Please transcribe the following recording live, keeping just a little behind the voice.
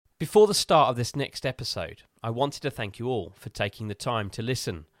Before the start of this next episode, I wanted to thank you all for taking the time to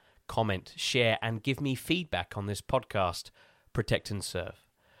listen, comment, share, and give me feedback on this podcast, Protect and Serve.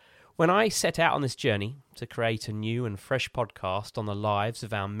 When I set out on this journey to create a new and fresh podcast on the lives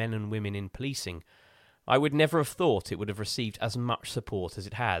of our men and women in policing, I would never have thought it would have received as much support as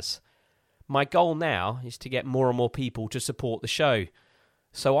it has. My goal now is to get more and more people to support the show,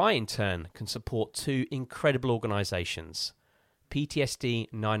 so I in turn can support two incredible organisations,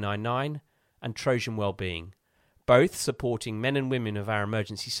 PTSD 999 and Trojan Wellbeing, both supporting men and women of our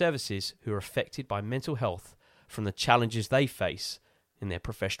emergency services who are affected by mental health from the challenges they face in their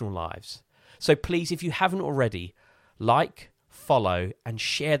professional lives. So please, if you haven't already, like, follow and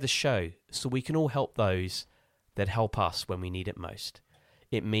share the show so we can all help those that help us when we need it most.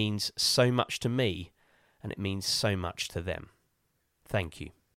 It means so much to me and it means so much to them. Thank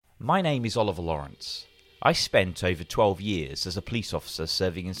you. My name is Oliver Lawrence. I spent over 12 years as a police officer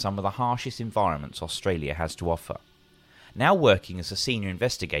serving in some of the harshest environments Australia has to offer. Now working as a senior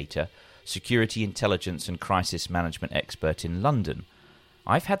investigator, security intelligence and crisis management expert in London,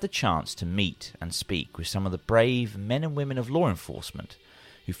 I've had the chance to meet and speak with some of the brave men and women of law enforcement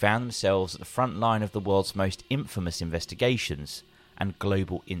who found themselves at the front line of the world's most infamous investigations and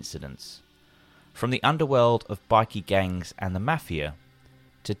global incidents. From the underworld of bikie gangs and the mafia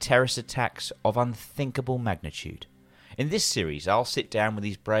to terrorist attacks of unthinkable magnitude. In this series, I'll sit down with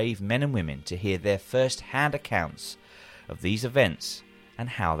these brave men and women to hear their first-hand accounts of these events and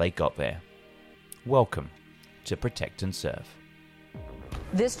how they got there. Welcome to Protect and Serve.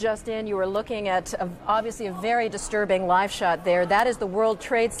 This just in, you are looking at obviously a very disturbing live shot there. That is the World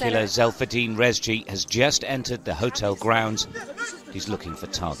Trade Center. Killer Zelfadine Rezji has just entered the hotel grounds. He's looking for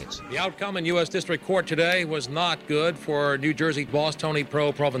targets. The outcome in U.S. District Court today was not good for New Jersey boss Tony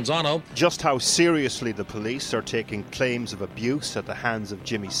Provenzano. Just how seriously the police are taking claims of abuse at the hands of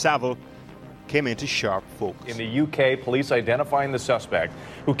Jimmy Savile came into sharp focus. In the UK, police identifying the suspect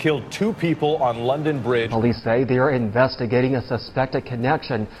who killed two people on London Bridge. Police say they are investigating a suspected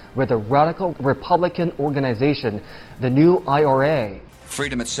connection with a radical Republican organization, the New IRA.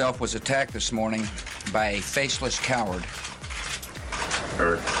 Freedom itself was attacked this morning by a faceless coward,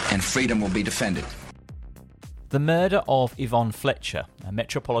 and freedom will be defended. The murder of Yvonne Fletcher, a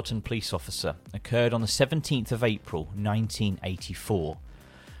Metropolitan Police officer, occurred on the 17th of April 1984.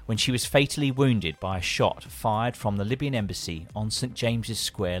 When she was fatally wounded by a shot fired from the Libyan embassy on St James's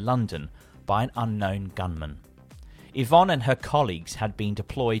Square, London, by an unknown gunman. Yvonne and her colleagues had been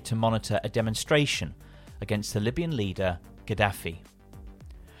deployed to monitor a demonstration against the Libyan leader Gaddafi.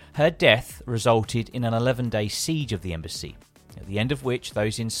 Her death resulted in an 11-day siege of the embassy, at the end of which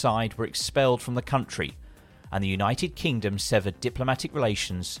those inside were expelled from the country and the United Kingdom severed diplomatic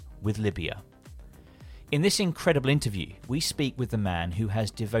relations with Libya. In this incredible interview, we speak with the man who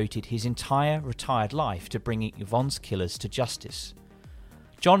has devoted his entire retired life to bringing Yvonne's killers to justice.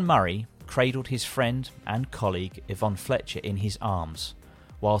 John Murray cradled his friend and colleague Yvonne Fletcher in his arms,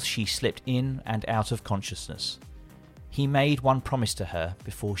 whilst she slipped in and out of consciousness. He made one promise to her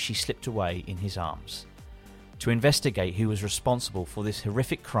before she slipped away in his arms: to investigate who was responsible for this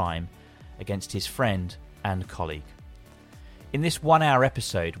horrific crime against his friend and colleague. In this one-hour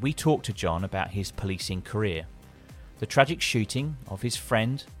episode, we talk to John about his policing career, the tragic shooting of his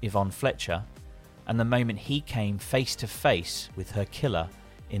friend Yvonne Fletcher, and the moment he came face to face with her killer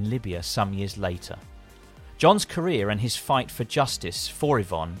in Libya some years later. John's career and his fight for justice for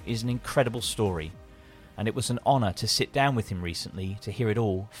Yvonne is an incredible story, and it was an honour to sit down with him recently to hear it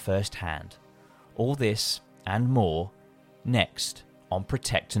all firsthand. All this and more next on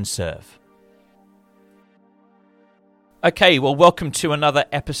Protect and Serve. Okay, well, welcome to another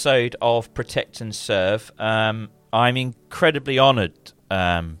episode of Protect and Serve. I'm incredibly honoured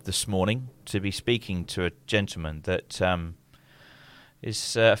this morning to be speaking to a gentleman that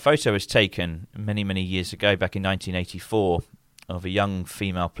his photo was taken many, many years ago, back in 1984, of a young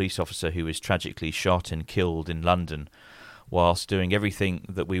female police officer who was tragically shot and killed in London whilst doing everything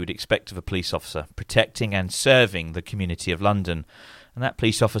that we would expect of a police officer, protecting and serving the community of London. And that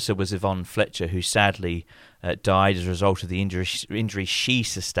police officer was Yvonne Fletcher, who sadly died as a result of the injury she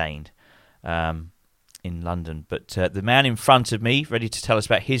sustained in London. But the man in front of me, ready to tell us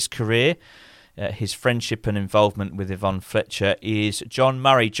about his career, his friendship and involvement with Yvonne Fletcher, is John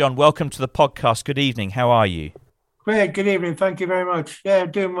Murray. John, welcome to the podcast. Good evening. How are you? Great. Good evening. Thank you very much. Yeah,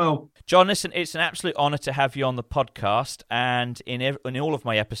 I'm doing well. John, listen, it's an absolute honour to have you on the podcast. And in all of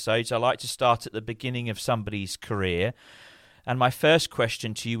my episodes, I like to start at the beginning of somebody's career. And my first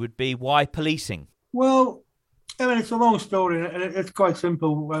question to you would be, why policing? Well, I mean, it's a long story, and it's quite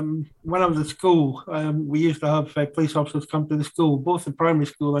simple. When I was at school, we used to have police officers come to the school, both the primary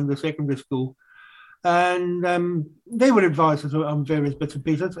school and the secondary school, and they would advise us on various bits and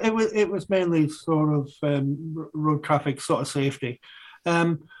pieces. It was mainly sort of road traffic sort of safety.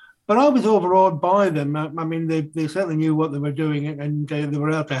 But I was overawed by them. I mean, they certainly knew what they were doing, and they were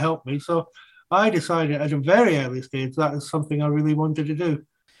able to help me. So I decided at a very early stage that is something I really wanted to do.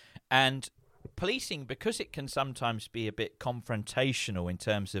 And policing, because it can sometimes be a bit confrontational in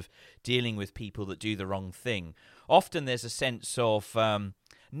terms of dealing with people that do the wrong thing, often there's a sense of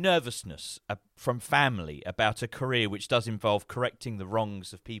nervousness from family about a career which does involve correcting the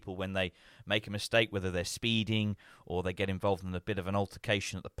wrongs of people when they make a mistake, whether they're speeding or they get involved in a bit of an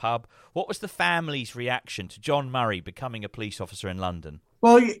altercation at the pub. What was the family's reaction to John Murray becoming a police officer in London?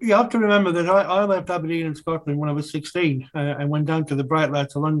 Well, you have to remember that I left Aberdeen in Scotland when I was 16 and went down to the Bright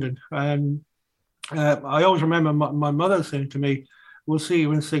Lights of London. And I always remember my mother saying to me, "We'll see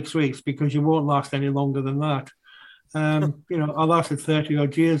you in 6 weeks because you won't last any longer than that." I lasted 30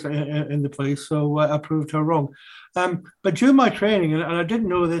 odd years in the police, so I proved her wrong. But during my training, and I didn't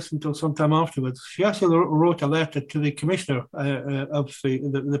know this until sometime afterwards, she actually wrote a letter to the commissioner of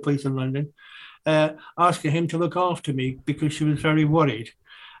the police in London, asking him to look after me because she was very worried.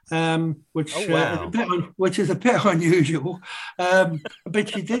 Which is a bit unusual, but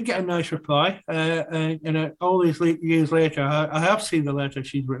she did get a nice reply. And all these years later, I have seen the letter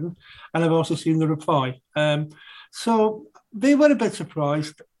she's written, and I've also seen the reply. So they were a bit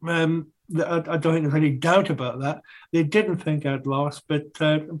surprised. I don't think there's any doubt about that. They didn't think I'd lost, but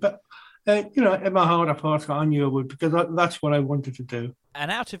in my heart of hearts, I knew I would because that's what I wanted to do.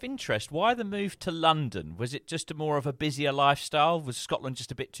 And out of interest, why the move to London? Was it just more of a busier lifestyle? Was Scotland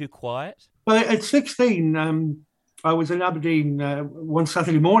just a bit too quiet? Well, at 16, I was in Aberdeen one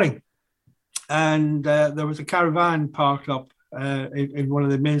Saturday morning, and there was a caravan parked up in one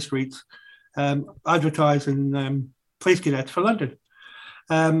of the main streets, advertising police cadets for London.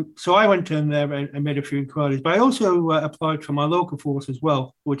 So I went in there and made a few inquiries, but I also applied for my local force as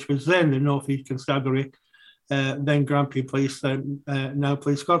well, which was then the North East Constabulary, then Grampian Police, now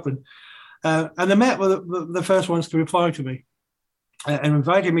Police Scotland. And they met with the first ones to reply to me and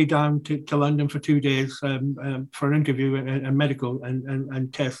invited me down to London for 2 days for an interview and medical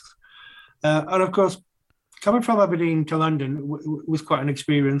and tests. And of course, coming from Aberdeen to London was quite an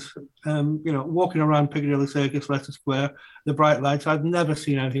experience. Walking around Piccadilly Circus, Leicester Square, the bright lights, I'd never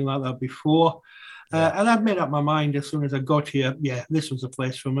seen anything like that before. And I'd made up my mind as soon as I got here, this was a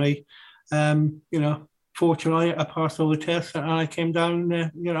place for me. Fortunately, I passed all the tests and I came down,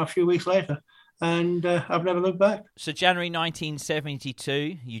 a few weeks later. And I've never looked back. So January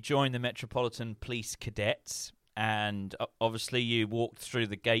 1972, you joined the Metropolitan Police Cadets. And obviously you walked through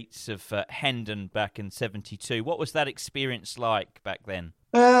the gates of Hendon back in 72. What was that experience like back then?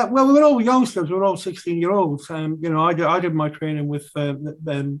 Well, we were all youngsters. We were all 16-year-olds. I did my training with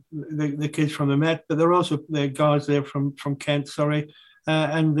the kids from the Met, but there were also the guys there from Kent, Surrey,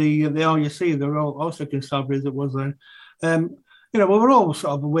 and the RUC. They were all also constabularies. It was then. We were all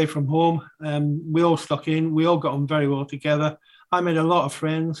sort of away from home. We all stuck in. We all got on very well together. I made a lot of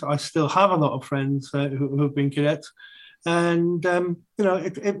friends. I still have a lot of friends who have been cadets. And,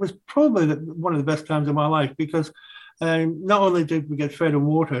 it was probably one of the best times of my life because not only did we get fed and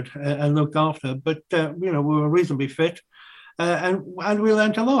watered and looked after, but, we were reasonably fit and we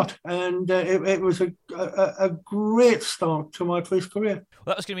learned a lot. And it was a great start to my police career. Well,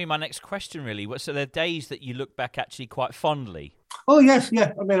 that was going to be my next question, really. So there are days that you look back actually quite fondly? Oh, yes,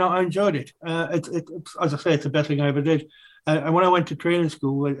 yeah. I mean, I enjoyed it. As I say, it's the best thing I ever did. And when I went to training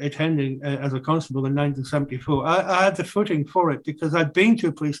school at Hendon as a constable in 1974, I had the footing for it because I'd been to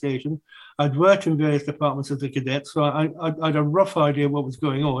a police station, I'd worked in various departments as a cadet, so I had a rough idea what was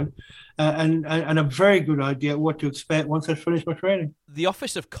going on and a very good idea what to expect once I'd finished my training. The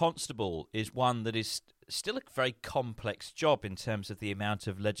office of constable is one that is still a very complex job in terms of the amount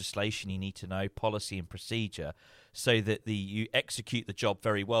of legislation you need to know, policy and procedure, so that you execute the job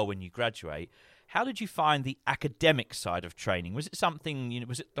very well when you graduate. How did you find the academic side of training? Was it something,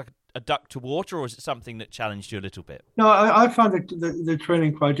 was it like a duck to water, or was it something that challenged you a little bit? No, I found the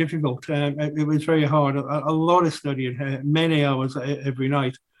training quite difficult. It was very hard, a lot of studying, many hours every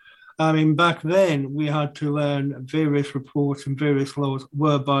night. I mean, back then we had to learn various reports and various laws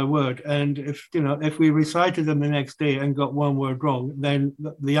word by word. And if we recited them the next day and got one word wrong, then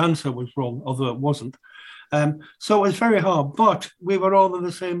the answer was wrong, although it wasn't. So it was very hard, but we were all in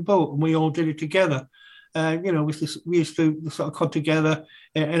the same boat and we all did it together. We used to sort of come together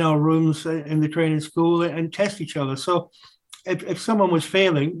in our rooms in the training school and test each other. So if someone was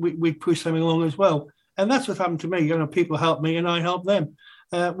failing, we'd push something along as well. And that's what happened to me. You know, people helped me and I helped them.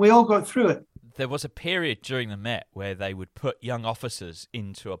 We all got through it. There was a period during the Met where they would put young officers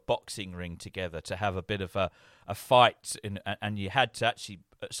into a boxing ring together to have a bit of a fight, and you had to actually,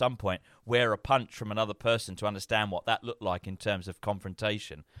 at some point, wear a punch from another person to understand what that looked like in terms of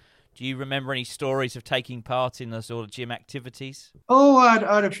confrontation. Do you remember any stories of taking part in the sort of gym activities? Oh, I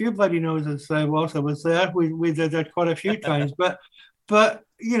had a few bloody noses whilst I was there. We did that quite a few times. But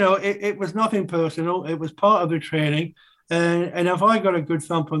you know, it was nothing personal. It was part of the training. And if I got a good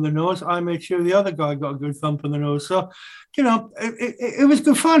thump on the nose, I made sure the other guy got a good thump on the nose. So, you know, it was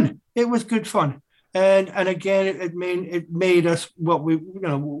good fun. It was good fun. And again, it made us what we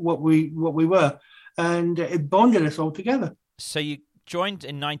were, and it bonded us all together. So you joined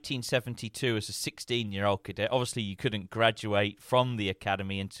in 1972 as a 16-year-old cadet. Obviously, you couldn't graduate from the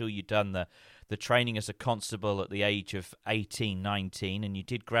academy until you'd done the training as a constable at the age of 18, 19, and you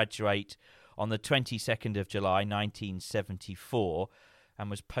did graduate on the 22nd of July 1974 and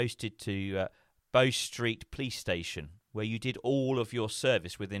was posted to Bow Street Police Station, where you did all of your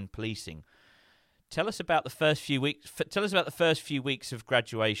service within policing. Tell us about the first few weeks. Tell us about the first few weeks of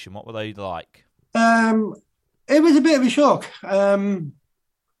graduation. What were they like? It was a bit of a shock.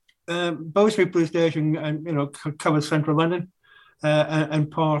 Bow Street Police Station, covers central London and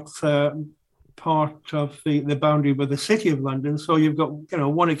part of the boundary with the City of London. So you've got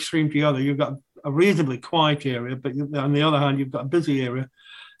one extreme to the other. You've got a reasonably quiet area, but on the other hand, you've got a busy area,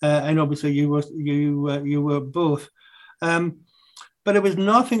 and obviously you were both. But it was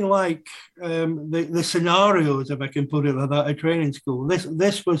nothing like the scenarios, if I can put it like that, at training school.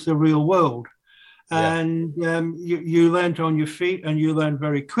 This was the real world. Yeah. And you learned on your feet, and you learned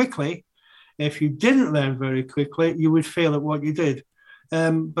very quickly. If you didn't learn very quickly, you would fail at what you did.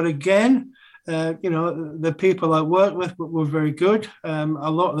 But again, the people I worked with were very good. A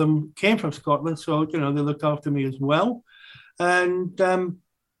lot of them came from Scotland, so they looked after me as well. And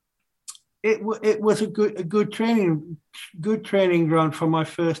it was a good training ground for my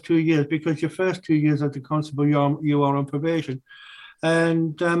first 2 years, because your first 2 years as a constable, you are on probation.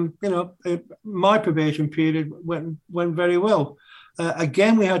 And my probation period went very well.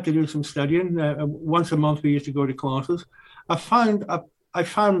 Again, we had to do some studying. Once a month, we used to go to classes. I found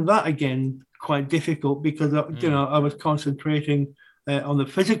that again quite difficult, because I was concentrating on the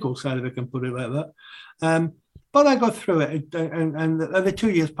physical side, if I can put it like that. But I got through it, and the 2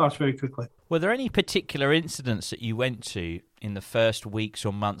 years passed very quickly. Were there any particular incidents that you went to in the first weeks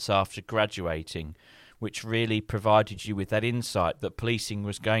or months after graduating which really provided you with that insight that policing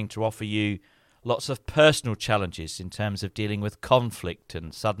was going to offer you lots of personal challenges in terms of dealing with conflict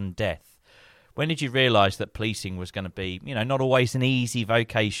and sudden death? When did you realise that policing was going to be, not always an easy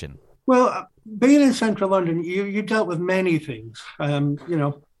vocation? Well, being in central London, you dealt with many things. One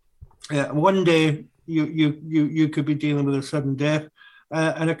day you could be dealing with a sudden death,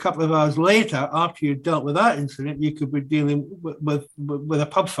 and a couple of hours later, after you dealt with that incident, you could be dealing with a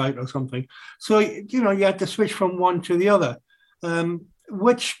pub fight or something. So you had to switch from one to the other,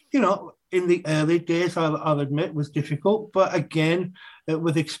 which in the early days, I'll admit, was difficult. But again,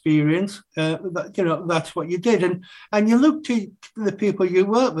 with experience, that's what you did. And you look to the people you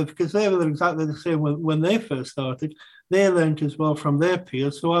work with, because they were exactly the same when they first started. They learned as well from their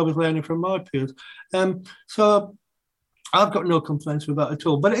peers, so I was learning from my peers. So I've got no complaints with that at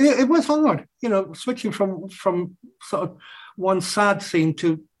all. But it was hard, switching from sort of one sad scene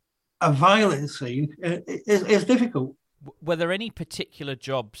to a violent scene is difficult. Were there any particular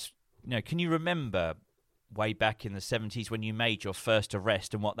jobs? Can you remember way back in the 70s when you made your first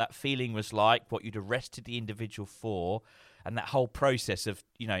arrest and what that feeling was like, what you'd arrested the individual for, and that whole process of,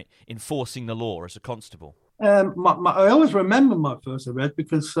 enforcing the law as a constable? I always remember my first arrest,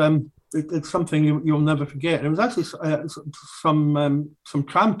 because it's something you'll never forget. It was actually some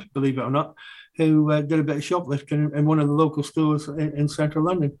tramp, believe it or not, who did a bit of shoplifting in one of the local stores in central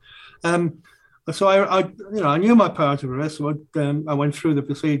London. So I knew my part of arrest, so I went through the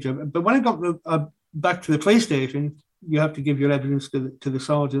procedure. But when I got back to the police station, you have to give your evidence to the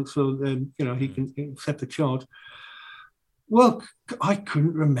sergeant, so he can accept the charge. Well, I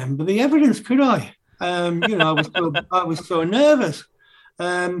couldn't remember the evidence, could I? I was so nervous.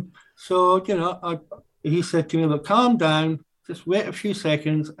 He said to me, "Look, calm down, just wait a few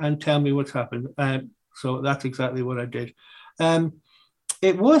seconds and tell me what's happened." So that's exactly what I did.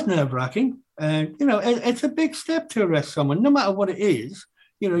 It was nerve-wracking. It's a big step to arrest someone, no matter what it is.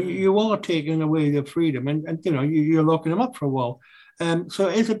 You are taking away their freedom, and you're locking them up for a while. So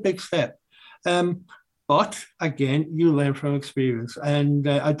it is a big step. But again, you learn from experience, and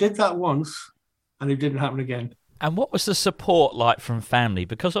I did that once, and it didn't happen again. And what was the support like from family?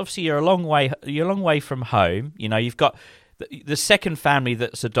 Because obviously you're a long way from home. You know, you've got the second family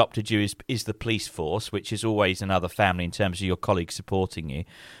that's adopted you is the police force, which is always another family in terms of your colleagues supporting you.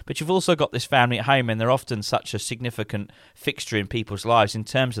 But you've also got this family at home, and they're often such a significant fixture in people's lives in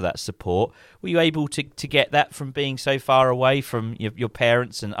terms of that support. Were you able to get that from being so far away from your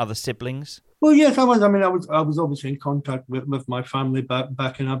parents and other siblings? Well, yes, I was. I mean, I was obviously in contact with my family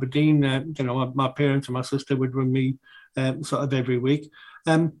back in Aberdeen. You know, my parents and my sister would ring me sort of every week.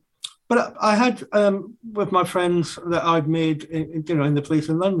 But I had, with my friends that I'd made, in the police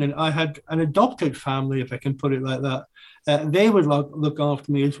in London, I had an adopted family, if I can put it like that. They would look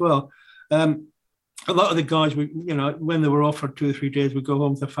after me as well. A lot of the guys, when they were off for 2 or 3 days, would go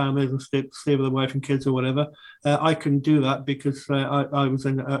home to their families and stay with their wife and kids or whatever. I couldn't do that because I was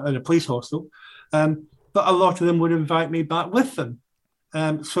in a police hostel. But a lot of them would invite me back with them.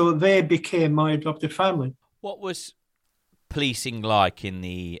 So they became my adopted family. What was policing like in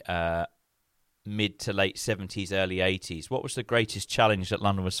the mid to late 70s, early 80s? What was the greatest challenge that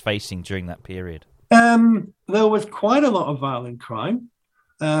London was facing during that period? There was quite a lot of violent crime.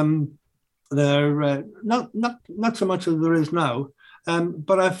 There, not so much as there is now,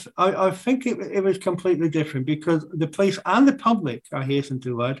 but I think it was completely different because the police and the public, I hasten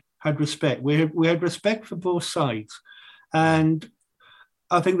to add, had respect. We had respect for both sides, and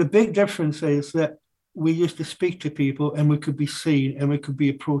I think the big difference is that we used to speak to people and we could be seen and we could be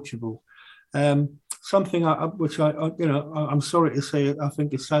approachable. Something which I'm sorry to say, I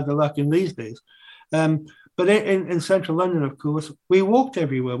think is sadly lacking these days. But in central London, of course, we walked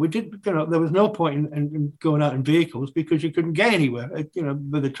everywhere. We did, there was no point in going out in vehicles because you couldn't get anywhere,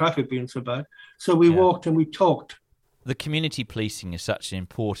 with the traffic being so bad. So we walked and we talked. The community policing is such an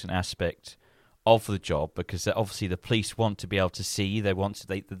important aspect of the job because obviously the police want to be able to see,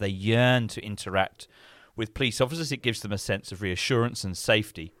 they yearn to interact with police officers. It gives them a sense of reassurance and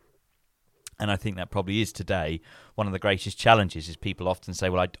safety. And I think that probably is today one of the greatest challenges is people often say,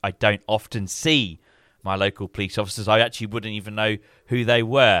 well, I don't often see my local police officers. I actually wouldn't even know who they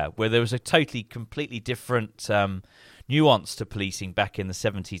were, where there was a completely different nuance to policing back in the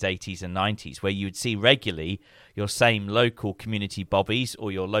 70s, 80s and 90s, where you would see regularly your same local community bobbies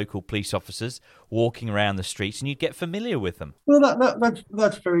or your local police officers walking around the streets and you'd get familiar with them. Well,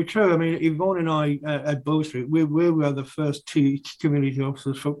 that's very true. I mean, Yvonne and I at Bow Street, we were the first two community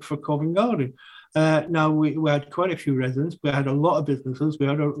officers for Covent Garden. Now, we had quite a few residents. We had a lot of businesses. We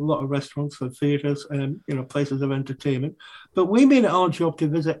had a lot of restaurants and theatres and, places of entertainment. But we made it our job to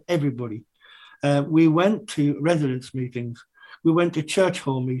visit everybody. We went to residents' meetings. We went to church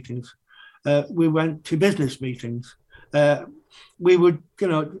hall meetings. We went to business meetings. We would,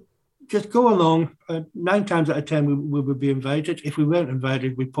 just go along. 9 times out of 10, we would be invited. If we weren't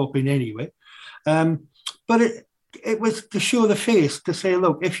invited, we'd pop in anyway. But it was to show the face, to say,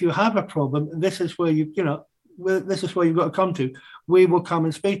 look, if you have a problem, this is where this is where you've got to come to. We will come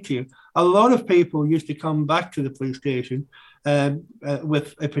and speak to you. A lot of people used to come back to the police station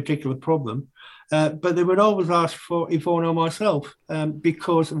with a particular problem, but they would always ask for Yvonne or myself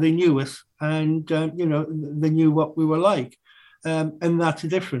because they knew us and they knew what we were like, and that's the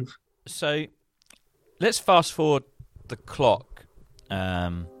difference. So let's fast forward the clock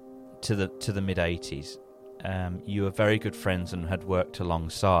to the mid 80s. You were very good friends and had worked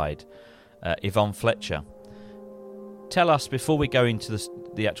alongside Yvonne Fletcher. Tell us, before we go into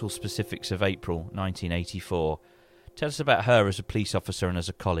the actual specifics of April 1984, tell us about her as a police officer and as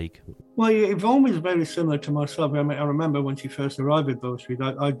a colleague. Well, Yvonne was very similar to myself. I mean, I remember when she first arrived at Bow Street,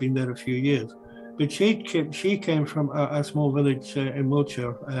 I'd been there a few years. But she came from a small village in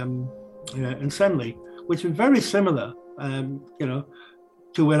Wiltshire, in Semley, which is very similar,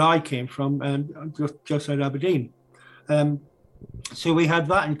 to where I came from, just outside Aberdeen. So we had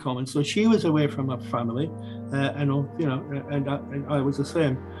that in common. So she was away from her family, and I was the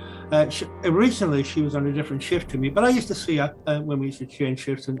same. Recently, she was on a different shift to me, but I used to see her when we used to change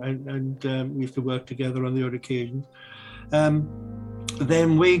shifts and we used to work together on the odd occasions.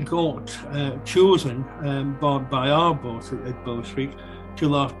 Then we got chosen by our boss at Bow Street to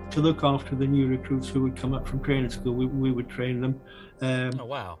look after the new recruits who would come up from training school. We would train them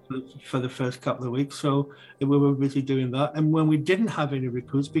for the first couple of weeks. So we were busy doing that. And when we didn't have any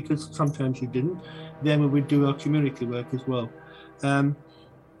recruits, because sometimes you didn't, then we would do our community work as well.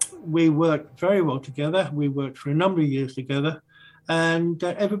 We worked very well together. We worked for a number of years together, and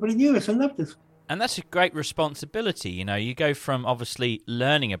everybody knew us and loved us. And that's a great responsibility. You go from obviously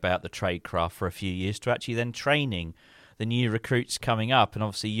learning about the tradecraft for a few years to actually then training the new recruits coming up, and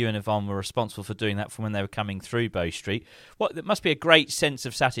obviously you and Yvonne were responsible for doing that from when they were coming through Bow Street. It must be a great sense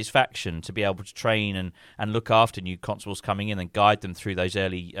of satisfaction to be able to train and look after new constables coming in and guide them through those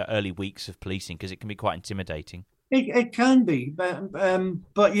early weeks of policing, because it can be quite intimidating. It can be,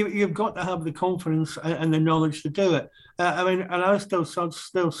 but you've got to have the confidence and the knowledge to do it. And I still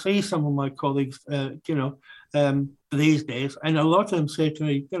see some of my colleagues, these days, and a lot of them say to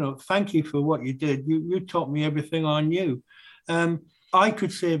me, thank you for what you did. You taught me everything I knew. I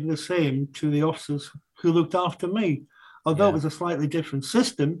could say the same to the officers who looked after me. Although it was a slightly different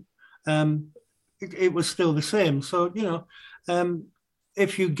system, it was still the same. So,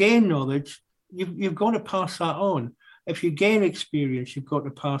 if you gain knowledge, you've got to pass that on. If you gain experience, you've got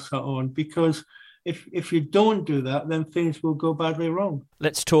to pass that on, because if you don't do that, then things will go badly wrong.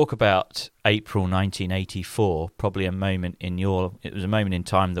 Let's talk about April 1984, probably it was a moment in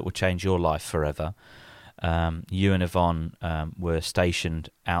time that will change your life forever. You and Yvonne were stationed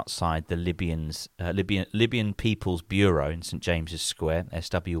outside the Libyan People's Bureau in St James's Square,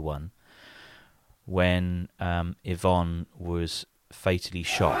 SW1, when Yvonne was fatally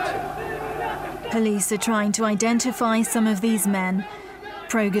shot. Police are trying to identify some of these men.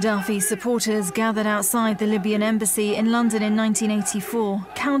 Pro-Gaddafi supporters gathered outside the Libyan embassy in London in 1984,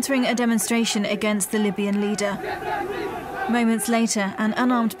 countering a demonstration against the Libyan leader. Moments later, an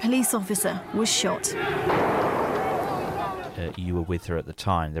unarmed police officer was shot. You were with her at the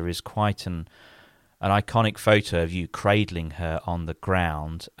time. There is quite an iconic photo of you cradling her on the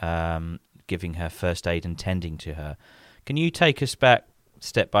ground, giving her first aid and tending to her. Can you take us back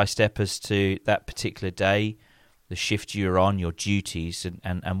step by step as to that particular day, the shift you were on, your duties,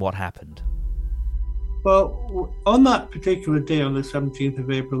 and what happened? Well, on that particular day, on the 17th of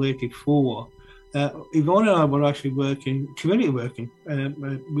April 84, Yvonne and I were actually community working.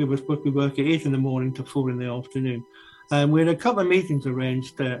 We were supposed to be working 8 in the morning to 4 in the afternoon. And we had a couple of meetings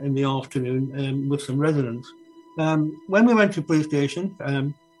arranged in the afternoon with some residents. When we went to the police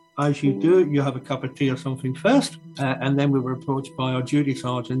station, as you do, you have a cup of tea or something first, and then we were approached by our duty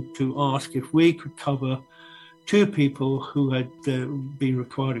sergeant to ask if we could cover 2 people who had been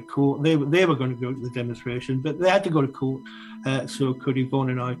required at court. They were going to go to the demonstration, but they had to go to court, so could Yvonne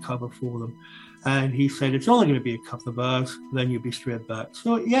and I cover for them? And he said, it's only going to be a couple of hours, then you'll be straight back.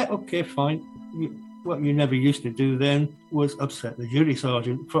 So, yeah, okay, fine. What you never used to do then was upset the duty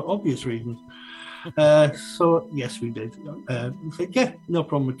sergeant for obvious reasons. So, yes, we did. We said, yeah, no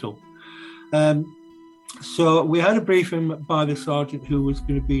problem at all. So we had a briefing by the sergeant who was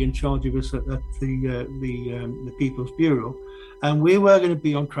going to be in charge of us at the People's Bureau, and we were going to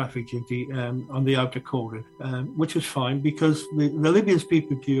be on traffic duty on the outer cordon, which was fine because the Libyan's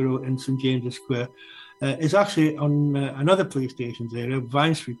People's Bureau in St James's Square is actually on another police station's area,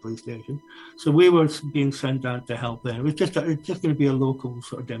 Vine Street Police Station. So we were being sent down to help there. It's just going to be a local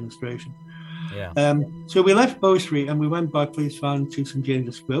sort of demonstration. Yeah. So we left Bow Street and we went by police van to St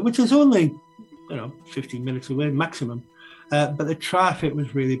James's Square, which is only 15 minutes away maximum, but the traffic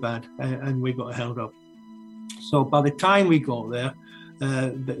was really bad and we got held up. So by the time we got there,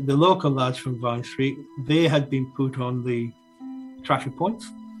 the local lads from Vine Street, they had been put on the traffic points,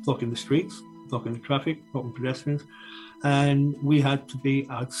 blocking the streets, blocking the traffic, blocking pedestrians, and we had to be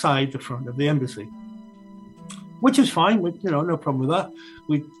outside the front of the embassy, which is fine. No problem with that.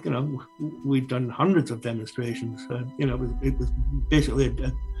 We'd done hundreds of demonstrations. It was basically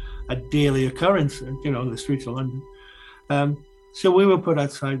a daily occurrence, on the streets of London. So we were put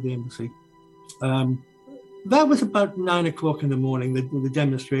outside the embassy. That was about 9 o'clock in the morning. The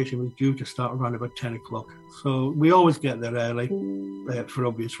demonstration was due to start around about 10 o'clock. So we always get there early for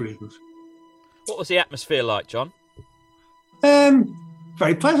obvious reasons. What was the atmosphere like, John?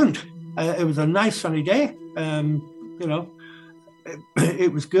 Very pleasant. It was a nice sunny day.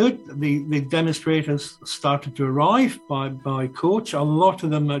 It was good. The demonstrators started to arrive by coach. A lot of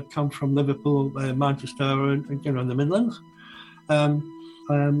them had come from Liverpool, Manchester, and the Midlands.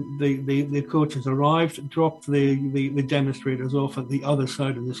 The coaches arrived, dropped the demonstrators off at the other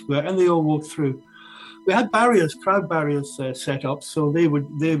side of the square, and they all walked through. We had crowd barriers set up, so they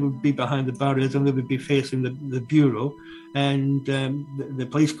would be behind the barriers and they would be facing the bureau, and the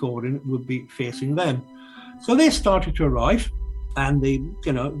police cordon would be facing them. So they started to arrive, and they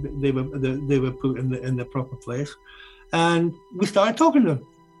were put in the proper place, and we started talking to them.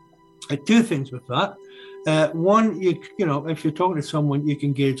 2 things with that. One, if you're talking to someone, you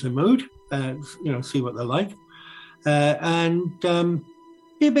can gauge the mood, see what they're like, and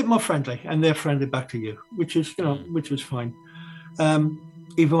be a bit more friendly, and they're friendly back to you, which was fine.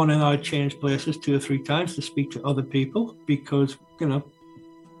 Yvonne and I changed places 2 or 3 times to speak to other people because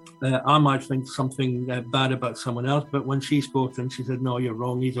I might think something bad about someone else, but when she spoke to him, she said, "No, you're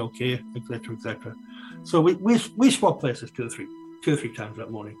wrong. He's okay," etc., etc. So we swapped places two or three times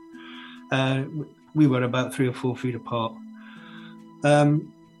that morning. We were about 3 or 4 feet apart.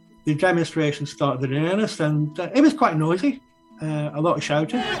 The demonstration started in earnest, and it was quite noisy. A lot of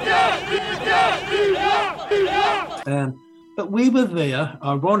shouting. But we were there,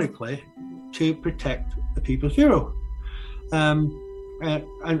 ironically, to protect the people's hero.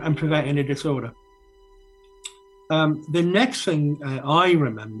 And prevent any disorder. The next thing I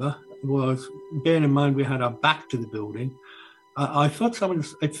remember was, bearing in mind we had our back to the building, I thought someone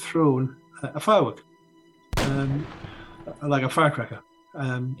had thrown a firework, like a firecracker,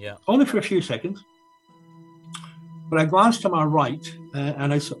 only for a few seconds. But I glanced to my right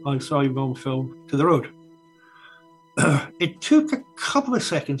and I saw Yvonne fall to the road. It took a couple of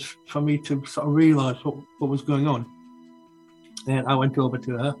seconds for me to sort of realise what was going on. And I went over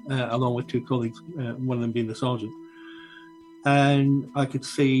to her, along with 2 colleagues, one of them being the sergeant. And I could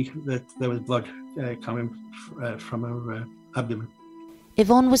see that there was blood coming from her abdomen.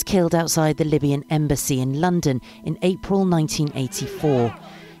 Yvonne was killed outside the Libyan embassy in London in April 1984.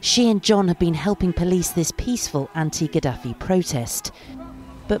 She and John had been helping police this peaceful anti-Gaddafi protest.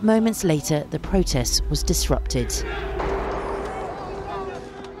 But moments later, the protest was disrupted.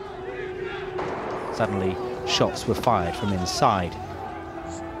 Suddenly, shots were fired from inside,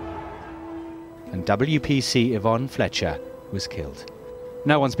 and WPC Yvonne Fletcher was killed.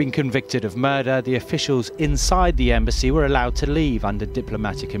 No one's been convicted of murder. The officials inside the embassy were allowed to leave under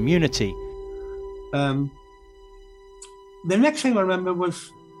diplomatic immunity. The next thing I remember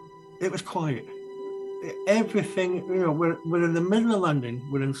was it was quiet. Everything, we're in the middle of London,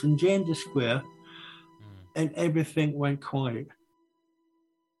 we're in St James's Square, and everything went quiet.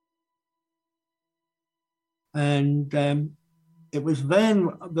 And it was then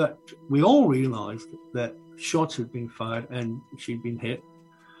that we all realised that shots had been fired and she'd been hit,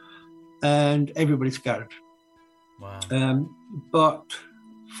 and everybody scattered. Wow. But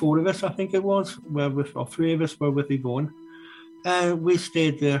 4 of us, I think it was, or 3 of us were with Yvonne, and we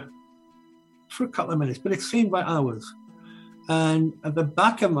stayed there for a couple of minutes, but it seemed like hours. And at the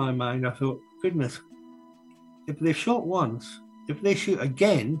back of my mind, I thought, goodness, if they shot once, if they shoot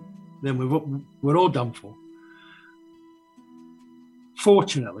again, then we're all done for.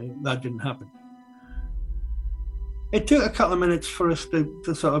 Fortunately, that didn't happen. It took a couple of minutes for us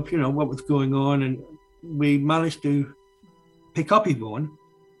to sort of, what was going on, and we managed to pick up Yvonne,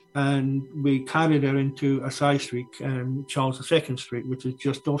 and we carried her into a side street, Charles II Street, which is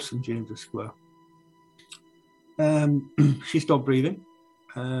just off St James's Square. She stopped breathing,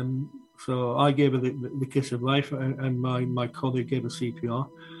 so I gave her the kiss of life, and my colleague gave her CPR,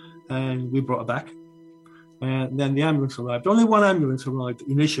 and we brought her back. And then the ambulance arrived. Only one ambulance arrived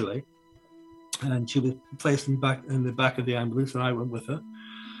initially, and she was placed in the back of the ambulance, and I went with her.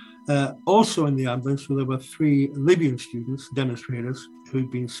 Also in the ambulance, there were 3 Libyan students, demonstrators, who'd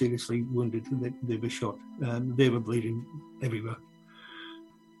been seriously wounded. They were shot. They were bleeding everywhere.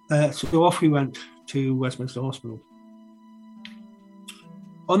 So off we went to Westminster Hospital.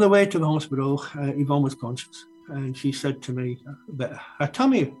 On the way to the hospital, Yvonne was conscious, and she said to me that her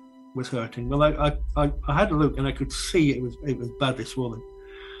tummy was hurting. Well, I had a look, and I could see it was badly swollen.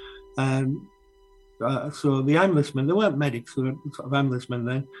 So the ambulance men, they weren't medics, they were sort of ambulance men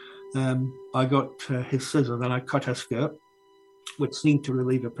then. I got his scissors and I cut her skirt, which seemed to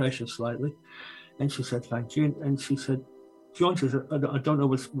relieve her pressure slightly. And she said, "Thank you." And she said, "John," she said, "I don't know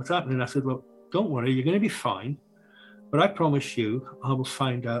what's happening." I said, "Well, don't worry, you're going to be fine. But I promise you, I will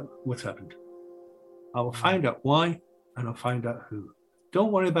find out what's happened. I will find out why, and I'll find out who.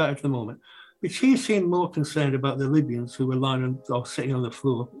 Don't worry about it at the moment." But she seemed more concerned about the Libyans who were lying or sitting on the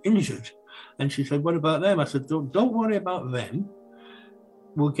floor injured. And she said, "What about them?" I said, don't worry about them.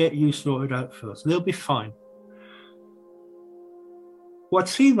 We'll get you sorted out first. They'll be fine." What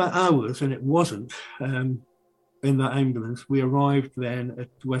seemed like hours, and it wasn't, in that ambulance, we arrived then at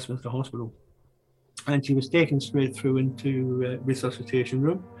Westminster Hospital. And she was taken straight through into resuscitation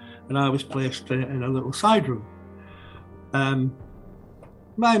room, and I was placed in a little side room.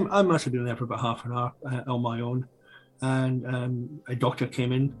 I must have been there for about half an hour on my own, and a doctor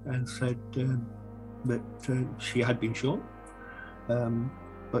came in and said that she had been shot,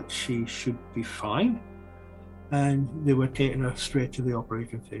 but she should be fine, and they were taking her straight to the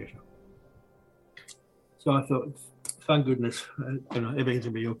operating theatre. So I thought, thank goodness, everything's going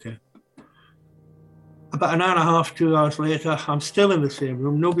to be okay. About an hour and a half, 2 hours later, I'm still in the same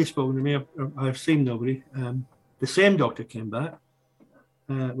room. Nobody's spoken to me. I've seen nobody. The same doctor came back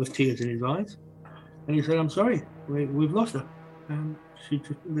with tears in his eyes. And he said, "I'm sorry, we've lost her.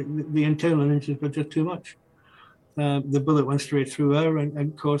 The internal injuries were just too much. The bullet went straight through her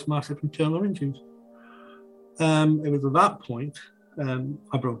and caused massive internal injuries. It was at that point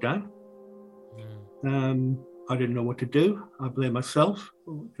I broke down. I didn't know what to do. I blamed myself.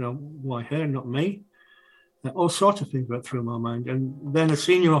 Why her, not me? All sorts of things went through my mind. And then a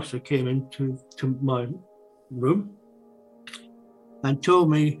senior officer came into my room and told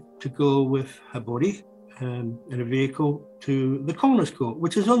me to go with her body in a vehicle to the coroner's court,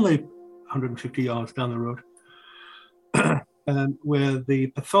 which is only 150 yards down the road, where the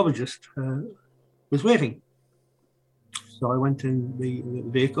pathologist was waiting. So I went in the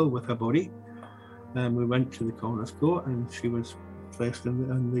vehicle with her body, and we went to the coroner's court, and she was placed in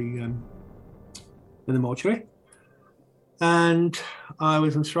the mortuary. And I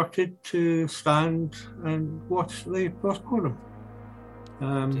was instructed to stand and watch the postmortem,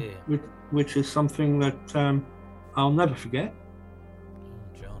 which is something that I'll never forget.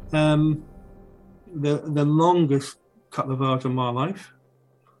 The longest couple of hours of my life,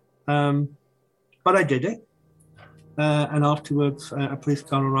 but I did it. And afterwards, a police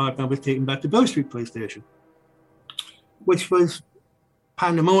car arrived and I was taken back to Bow Street Police Station, which was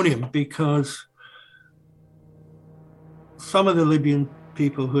pandemonium because some of the Libyan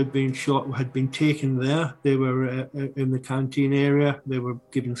people who had been shot had been taken there. They were in the canteen area. They were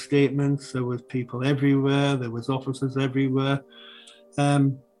giving statements. There was people everywhere. There was officers everywhere.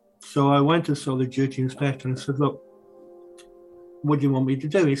 So I went and saw the duty inspector and said, look, what do you want me to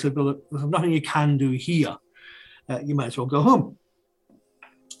do? He said, well, look, there's nothing you can do here. You might as well go home.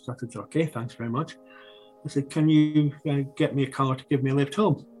 So I said, okay, thanks very much. I said, can you get me a car to give me a lift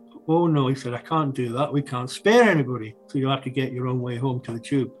home? Oh, no, he said, I can't do that. We can't spare anybody. So you'll have to get your own way home to the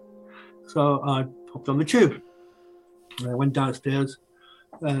tube. So I hopped on the tube. I went downstairs,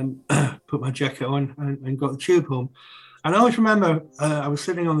 put my jacket on and got the tube home. And I always remember I was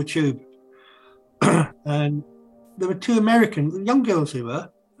sitting on the tube and there were two American young girls who were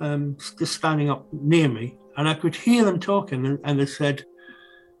just standing up near me. And I could hear them talking, and they said,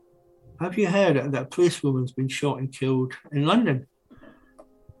 have you heard that a policewoman's been shot and killed in London?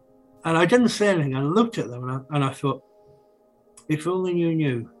 And I didn't say anything. I looked at them and I thought, if only you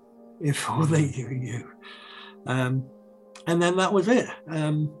knew. If only you knew. And then that was it.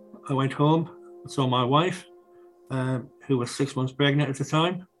 I went home, saw my wife, who was 6 months pregnant at the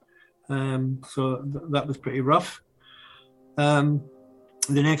time. So that was pretty rough.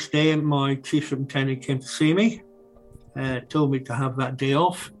 The next day, my chief superintendent came to see me, told me to have that day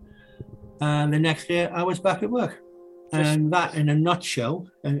off. And the next day, I was back at work. And that, in a nutshell,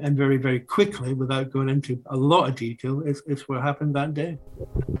 and very, very quickly, without going into a lot of detail, is what happened that day.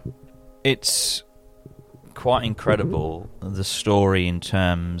 It's quite incredible, the story in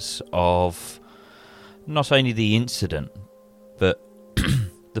terms of not only the incident, but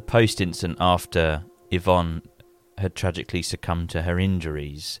the post-incident after Yvonne had tragically succumbed to her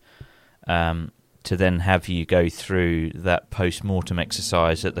injuries, to then have you go through that post-mortem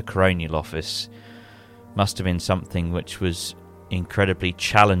exercise at the coronial office must have been something which was incredibly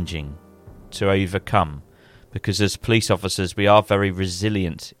challenging to overcome, because as police officers we are very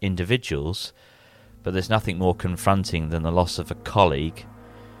resilient individuals, but there's nothing more confronting than the loss of a colleague.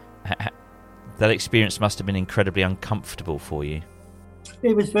 That experience must have been incredibly uncomfortable for you.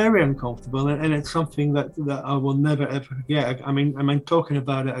 It was very uncomfortable, and it's something that I will never ever forget. I mean, talking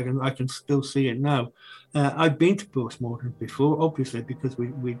about it, I can still see it now. I've been to postmortems before, obviously, because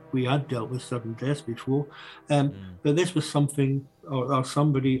we had dealt with sudden deaths before, but this was something or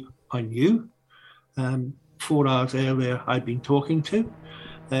somebody I knew. 4 hours earlier, I'd been talking to.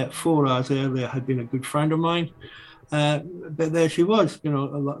 4 hours earlier, had been a good friend of mine. But there she was,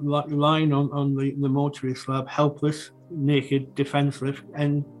 lying on the mortuary slab, helpless, naked, defenseless,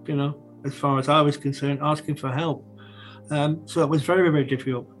 and, as far as I was concerned, asking for help. So it was very, very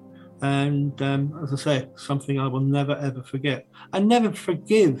difficult. And as I say, something I will never, ever forget. I never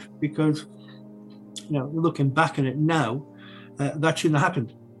forgive because, looking back on it now, that shouldn't have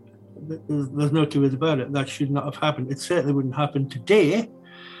happened. There's no two ways about it. That should not have happened. It certainly wouldn't happen today.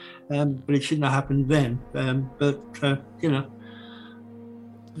 But it shouldn't have happened then. But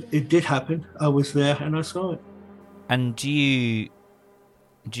it did happen. I was there and I saw it. And do you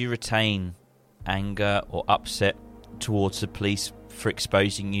retain anger or upset towards the police for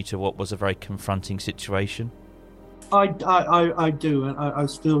exposing you to what was a very confronting situation? I do, and I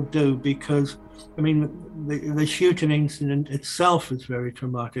still do, because the shooting incident itself is very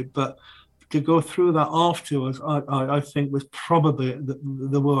traumatic, but to go through that afterwards, I think was probably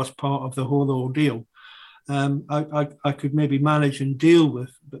the worst part of the whole ordeal. I could maybe manage and deal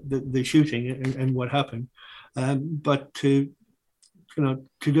with the shooting and what happened, but to to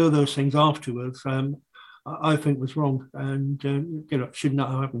do those things afterwards, I think was wrong, and should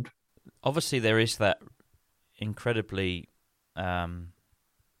not have happened. Obviously, there is that incredibly.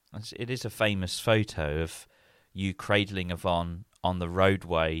 It is a famous photo of you cradling Yvonne on the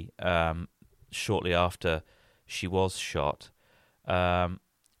roadway shortly after she was shot.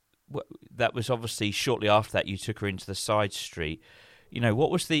 That was obviously shortly after that you took her into the side street.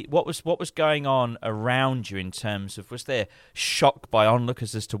 What was going on around you in terms of, was there shock by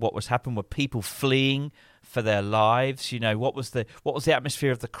onlookers as to what was happening? Were people fleeing for their lives? What was the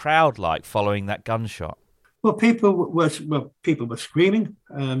atmosphere of the crowd like following that gunshot? Well, people were screaming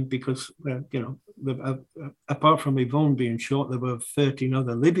because apart from Yvonne being shot, there were 13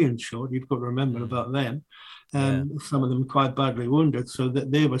 other Libyans shot. You've got to remember about them. Some of them quite badly wounded, so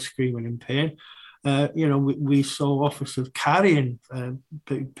that they were screaming in pain. We saw officers carrying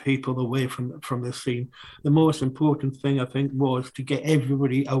people away from the scene. The most important thing, I think, was to get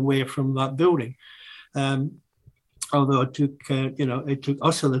everybody away from that building. Although it took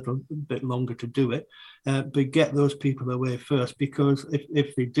us a little bit longer to do it, but get those people away first, because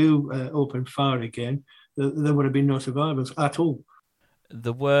if they do open fire again, there would have been no survivors at all.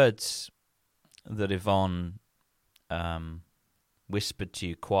 The words that Yvonne whispered to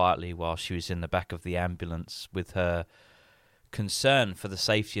you quietly while she was in the back of the ambulance, with her concern for the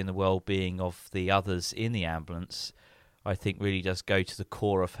safety and the well-being of the others in the ambulance, I think really does go to the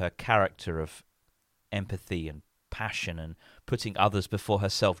core of her character of empathy and passion and putting others before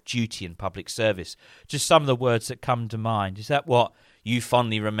herself, duty and public service. Just some of the words that come to mind. Is that what you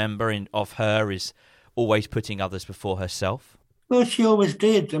fondly remember of her, is always putting others before herself? Well, she always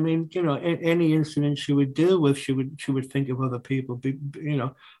did. I mean, any incident she would deal with, she would think of other people,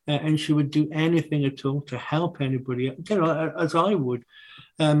 and she would do anything at all to help anybody, as I would.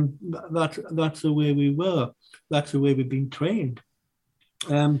 That's the way we were. That's the way we've been trained.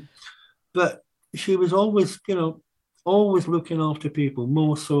 But she was always, always looking after people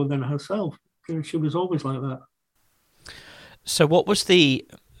more so than herself. She was always like that. So, what was the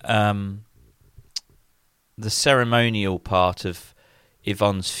ceremonial part of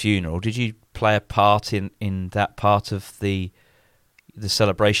Yvonne's funeral? Did you play a part in that part of the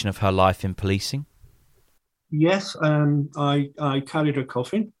celebration of her life in policing? Yes, I carried her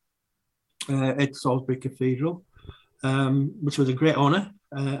coffin at Salisbury Cathedral, which was a great honour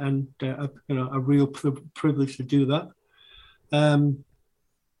and a real privilege to do that.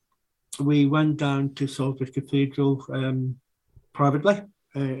 We went down to Salisbury Cathedral privately.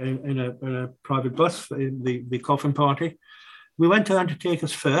 In a private bus, the coffin party. We went to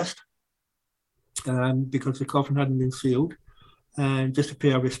Undertaker's first because the coffin hadn't been sealed, and just to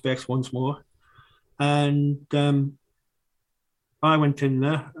pay our respects once more. And I went in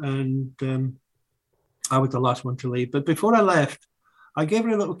there, and I was the last one to leave. But before I left, I gave her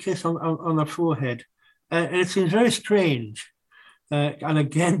a little kiss on her forehead, and it seems very strange. And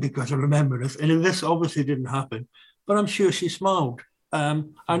again, because I remember this, and this obviously didn't happen, but I'm sure she smiled.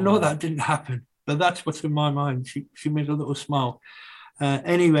 I know that didn't happen, but that's what's in my mind. She made a little smile.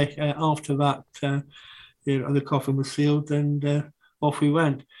 Anyway, after that, the coffin was sealed, and off we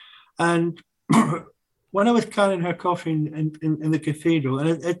went. And when I was carrying her coffin in the cathedral,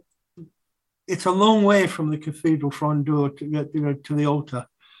 and it's a long way from the cathedral front door to the altar.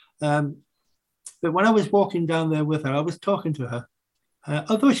 But when I was walking down there with her, I was talking to her,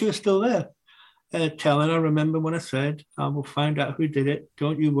 although she was still there. Telling her, remember when I said, I will find out who did it,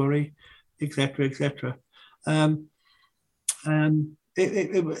 don't you worry, etc., etc.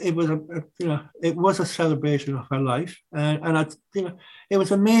 It was a celebration of her life, and it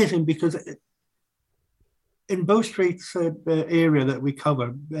was amazing because in Bow Street's area that we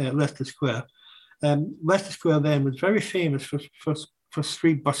cover, Leicester Square, Leicester Square then was very famous for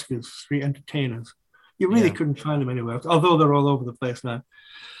street buskers, street entertainers. You really couldn't find them anywhere else, although they're all over the place now.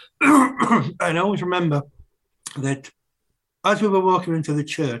 And I always remember that as we were walking into the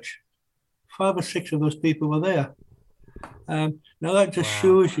church, 5 or 6 of those people were there. Now that just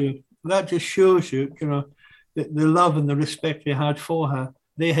shows you, the love and the respect they had for her.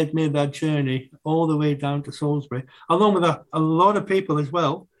 They had made that journey all the way down to Salisbury, along with a lot of people as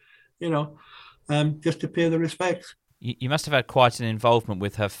well, just to pay the respects. You must have had quite an involvement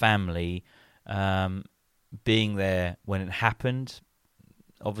with her family, being there when it happened.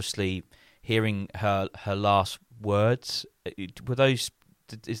 Obviously, hearing her last words, are those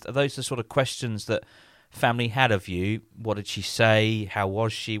the sort of questions that family had of you? What did she say? How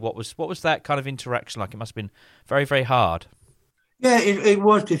was she? What was that kind of interaction like? It must have been very, very hard. Yeah, it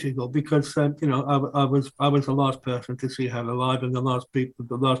was difficult because I was the last person to see her alive and the last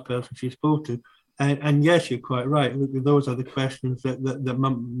person she spoke to. And yes, you're quite right. Those are the questions that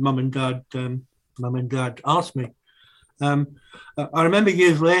mum and dad asked me. I remember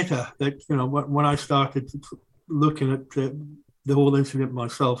years later that, when I started looking at the whole incident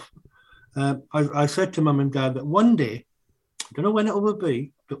myself, I said to mum and dad that one day, I don't know when it will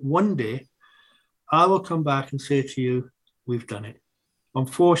be, but one day I will come back and say to you, we've done it.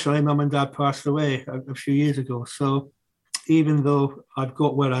 Unfortunately, mum and dad passed away a few years ago. So even though I've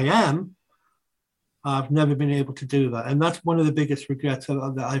got where I am, I've never been able to do that. And that's one of the biggest regrets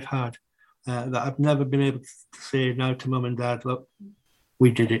that I've had, that I've never been able to say now to mum and dad, look, we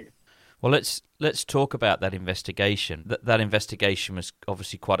did it. Well, let's talk about that investigation. That investigation was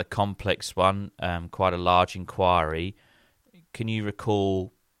obviously quite a complex one, quite a large inquiry. Can you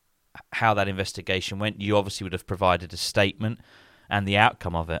recall how that investigation went? You obviously would have provided a statement and the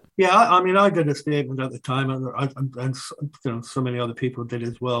outcome of it. Yeah, I did a statement at the time, and so many other people did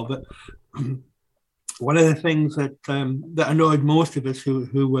as well. But one of the things that annoyed most of us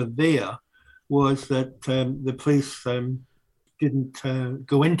who were there was that the police didn't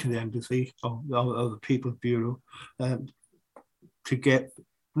go into the embassy or the People's Bureau to get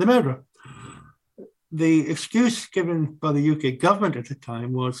the murderer. The excuse given by the UK government at the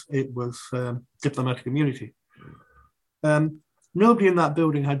time was it was diplomatic immunity. Nobody in that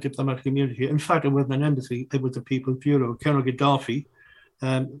building had diplomatic immunity. In fact, it wasn't an embassy, it was the People's Bureau. Colonel Gaddafi,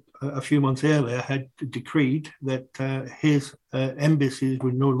 a few months earlier, had decreed that his embassies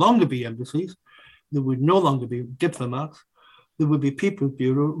would no longer be embassies, there would no longer be diplomats, there would be People's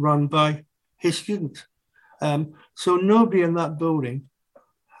Bureau run by his students. So nobody in that building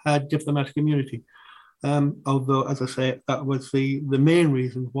had diplomatic immunity. Although, as I say, that was the main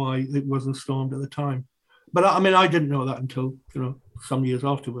reason why it wasn't stormed at the time. But I didn't know that until some years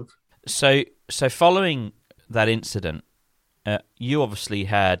afterwards. So following that incident, you obviously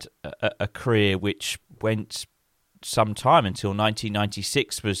had a career which went some time until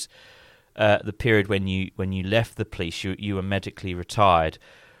 1996 was the period when you left the police. You were medically retired.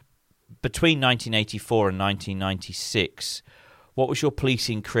 Between 1984 and 1996, what was your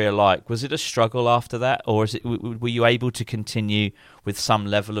policing career like? Was it a struggle after that, or were you able to continue with some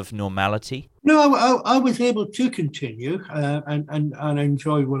level of normality? No, I was able to continue and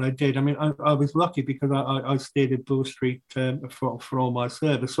enjoy what I did. I mean, I was lucky because I stayed at Bow Street for all my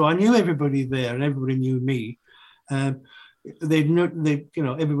service, so I knew everybody there and everybody knew me. Everybody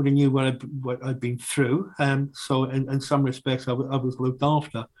knew what I'd been through. So in some respects, I was looked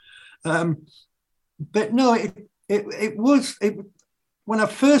after. But no, it was when I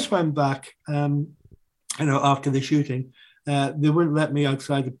first went back, after the shooting, they wouldn't let me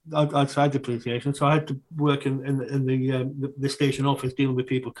outside the police station, so I had to work in the station office dealing with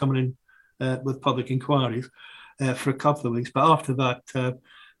people coming in with public inquiries for a couple of weeks. But after that,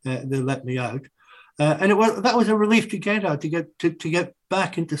 they let me out, and that was a relief to get out, to get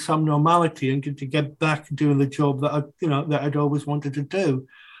back into some normality and to get back doing the job that I'd always wanted to do.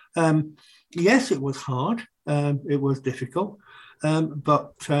 Yes, it was hard. It was difficult,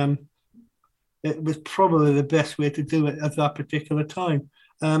 but it was probably the best way to do it at that particular time.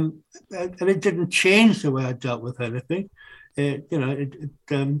 And it didn't change the way I dealt with anything. You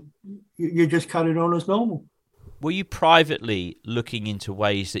just carried on as normal. Were you privately looking into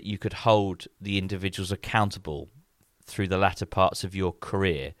ways that you could hold the individuals accountable through the latter parts of your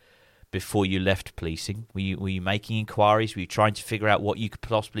career before you left policing? Were you making inquiries? Were you trying to figure out what you could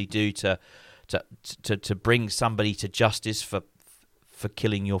possibly do to bring somebody to justice for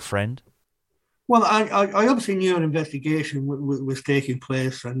killing your friend? Well, I obviously knew an investigation was taking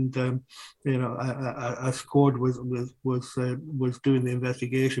place, and a squad was doing the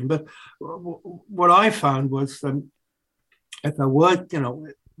investigation. But what I found was, if I was,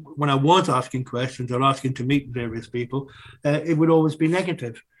 when I was asking questions or asking to meet various people, it would always be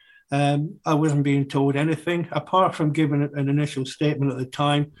negative. I wasn't being told anything apart from giving an initial statement at the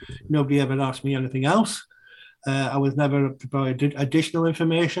time. Nobody ever asked me anything else. I was never provided additional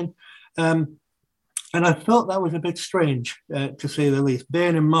information. And I thought that was a bit strange, to say the least.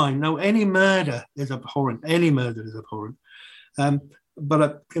 Bearing in mind, now any murder is abhorrent. Any murder is abhorrent.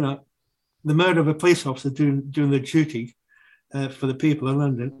 But the murder of a police officer doing their duty for the people of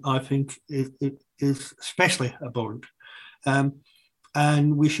London, I think, it is especially abhorrent.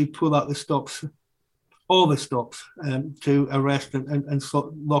 And we should pull out the stops, all the stops, to arrest and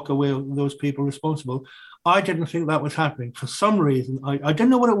lock away those people responsible. I didn't think that was happening. For some reason, I didn't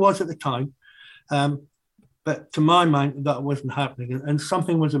know what it was at the time. But to my mind, that wasn't happening, and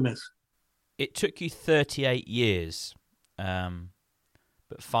something was amiss. It took you 38 years,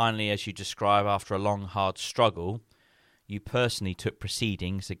 but finally, as you describe, after a long, hard struggle, you personally took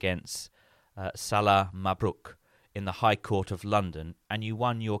proceedings against Salah Mabrouk, in the High Court of London, and you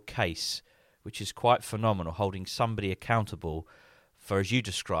won your case, which is quite phenomenal, holding somebody accountable for, as you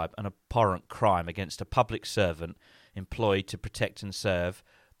describe, an abhorrent crime against a public servant employed to protect and serve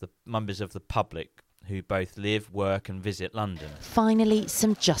the members of the public who both live, work and visit London. Finally,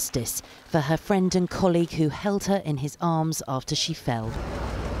 some justice for her friend and colleague who held her in his arms after she fell.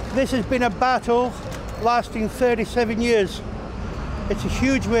 This has been a battle lasting 37 years. It's a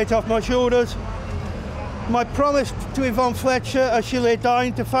huge weight off my shoulders. My promise to Yvonne Fletcher as she lay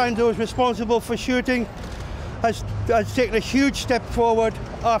dying to find those responsible for shooting has taken a huge step forward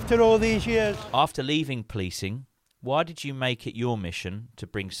after all these years. After leaving policing, why did you make it your mission to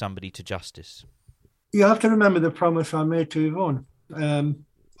bring somebody to justice? You have to remember the promise I made to Yvonne.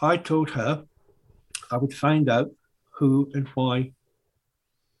 I told her I would find out who and why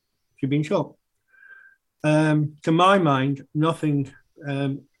she'd been shot. To my mind, nothing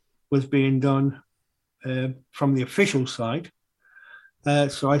was being done from the official side.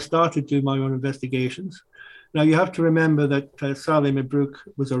 So I started doing my own investigations. Now, you have to remember that Saleh Mabrouk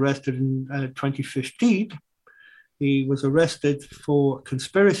was arrested in 2015. He was arrested for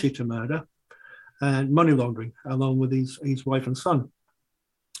conspiracy to murder and money laundering, along with his wife and son.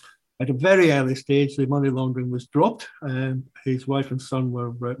 At a very early stage, the money laundering was dropped. His wife and son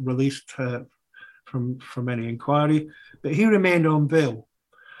were released from any inquiry, but he remained on bail.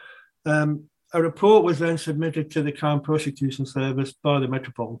 A report was then submitted to the Crown Prosecution Service by the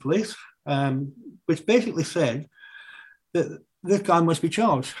Metropolitan Police, which basically said that this guy must be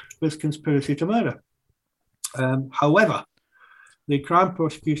charged with conspiracy to murder. However, the Crown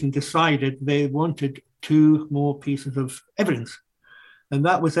Prosecution decided they wanted 2 more pieces of evidence, and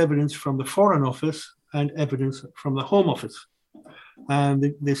that was evidence from the Foreign Office and evidence from the Home Office. And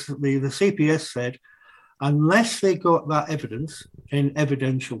the CPS said, unless they got that evidence in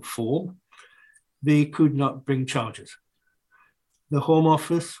evidential form, they could not bring charges. The Home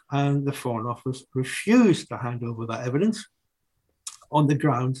Office and the Foreign Office refused to hand over that evidence on the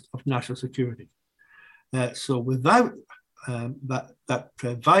grounds of national security. So without that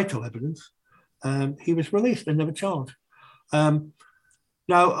vital evidence, he was released and never charged.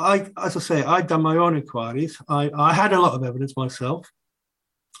 Now, as I say, I'd done my own inquiries. I had a lot of evidence myself.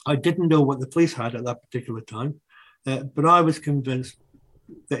 I didn't know what the police had at that particular time, but I was convinced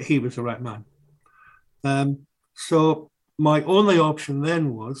that he was the right man. So my only option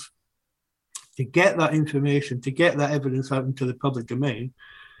then was to get that information, to get that evidence out into the public domain.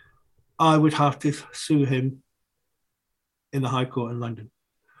 I would have to sue him in the High Court in London.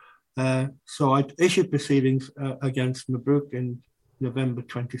 So I issued proceedings against Mabrouk in November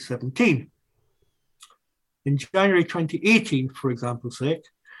 2017. In January 2018, for example's sake,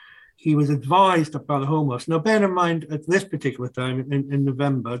 he was advised by the Home Office. Now, bear in mind, at this particular time, in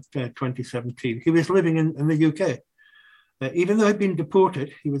November 2017, he was living in the UK. Even though he'd been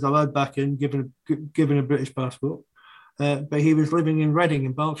deported, he was allowed back in, given a British passport, but he was living in Reading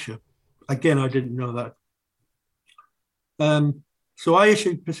in Berkshire. Again, I didn't know that. So I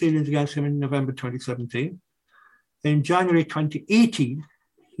issued proceedings against him in November 2017. In January 2018,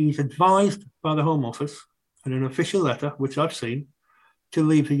 he's advised by the Home Office in an official letter, which I've seen, to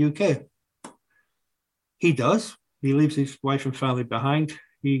leave the UK. He does. He leaves his wife and family behind.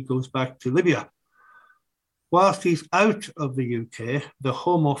 He goes back to Libya. Whilst he's out of the UK, the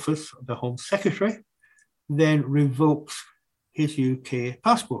Home Office, the Home Secretary, then revokes his UK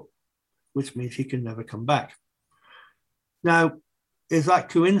passport, which means he can never come back. Now, is that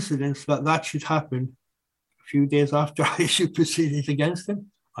coincidence that should happen a few days after I issued proceedings against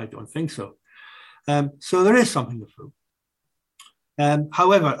him? I don't think so. So there is something afoot.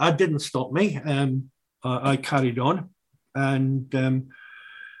 However, that didn't stop me. I carried on, and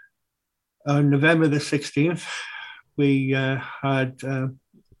on November the 16th, we had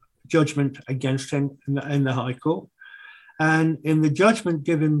judgment against him in the High Court. And in the judgment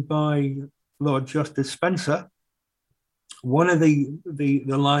given by Lord Justice Spencer, one of the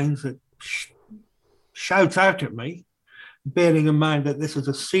lines that shouts out at me, bearing in mind that this is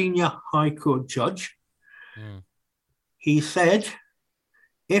a senior High Court judge, he said,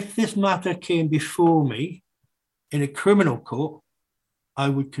 if this matter came before me in a criminal court, I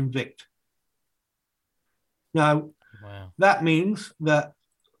would convict. Now, that means that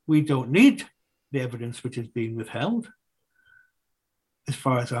we don't need the evidence which is being withheld. As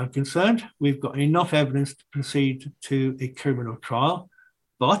far as I'm concerned, we've got enough evidence to proceed to a criminal trial,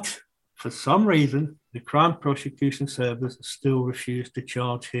 but for some reason, the Crown Prosecution Service still refused to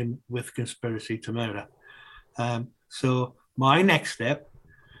charge him with conspiracy to murder. So my next step,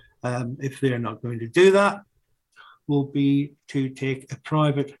 if they're not going to do that, will be to take a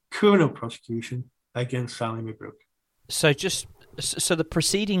private criminal prosecution against Sally Mabrouk. So the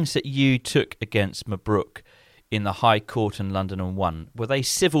proceedings that you took against Mabrouk in the High Court in London and won, were they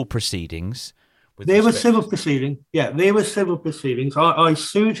civil proceedings? They were civil proceedings. Yeah, they were civil proceedings. I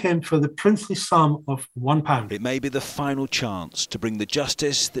sued him for the princely sum of £1. It may be the final chance to bring the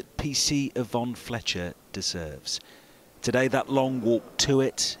justice that PC Yvonne Fletcher deserves. Today, that long walk to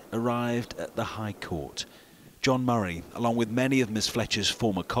it arrived at the High Court. John Murray, along with many of Ms Fletcher's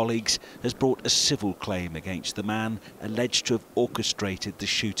former colleagues, has brought a civil claim against the man alleged to have orchestrated the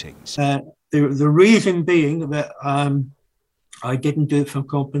shootings. The reason being that I didn't do it for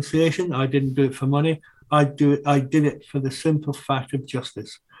compensation. I didn't do it for money. I did it for the simple fact of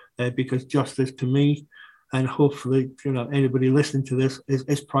justice, because justice to me, and hopefully anybody listening to this,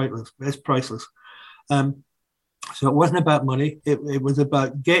 is priceless. It's priceless. So it wasn't about money. It was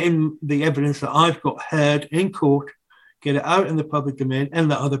about getting the evidence that I've got heard in court, get it out in the public domain, and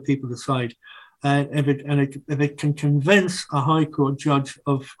let other people decide. And if it can convince a High Court judge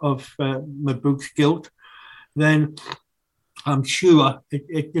of Mabrouk's guilt, then I'm sure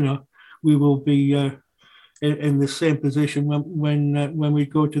we will be in the same position when we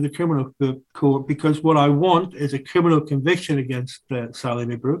go to the criminal court, because what I want is a criminal conviction against Sally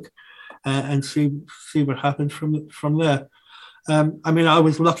Mabrouk, and see what happens from there. I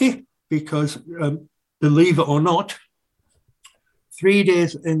was lucky because, believe it or not, 3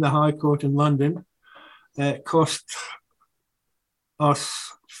 days in the High Court in London cost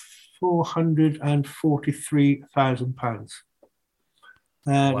us £443,000.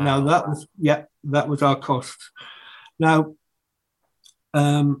 Wow. Now that was our costs. Now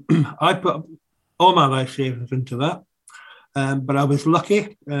I put all my life savings into that, but I was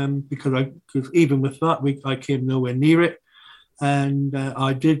lucky because even with that I came nowhere near it, and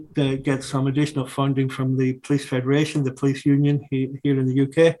I did get some additional funding from the Police Federation, the police union here in the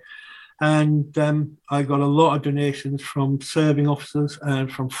UK, and I got a lot of donations from serving officers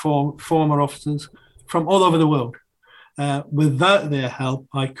and from former officers from all over the world. Without their help,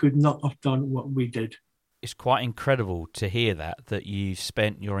 I could not have done what we did. It's quite incredible to hear that you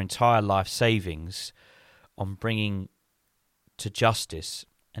spent your entire life savings on bringing to justice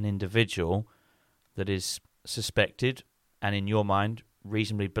an individual that is suspected and, in your mind,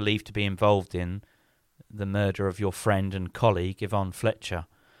 reasonably believed to be involved in the murder of your friend and colleague, Yvonne Fletcher.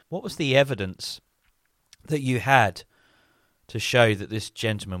 What was the evidence that you had to show that this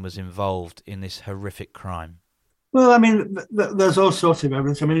gentleman was involved in this horrific crime? Well, there's all sorts of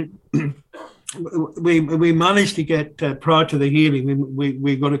evidence. We managed to get, prior to the hearing,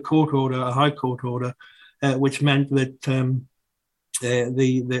 we got a court order, a High Court order, which meant that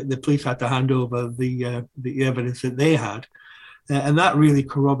the police had to hand over the evidence that they had, and that really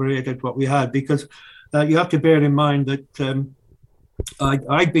corroborated what we had. Because you have to bear in mind that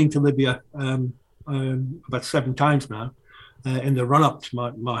I'd been to Libya about 7 times now in the run-up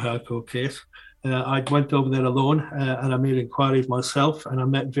to my High Court case. I went over there alone and I made inquiries myself, and I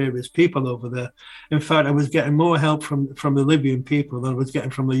met various people over there. In fact, I was getting more help from the Libyan people than I was getting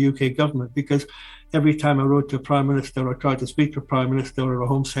from the UK government, because every time I wrote to a Prime Minister or tried to speak to a Prime Minister or a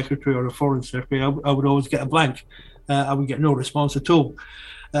Home Secretary or a Foreign Secretary, I would always get a blank. I would get no response at all.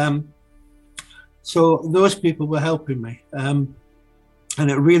 So those people were helping me, and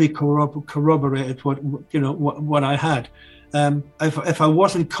it really corroborated what I had. If I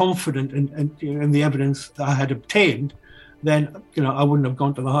wasn't confident in the evidence that I had obtained, then I wouldn't have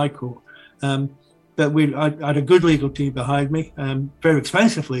gone to the High Court. But I had a good legal team behind me, very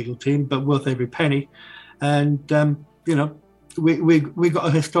expensive legal team, but worth every penny. And we got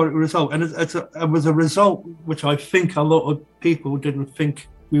a historic result, and it was a result which I think a lot of people didn't think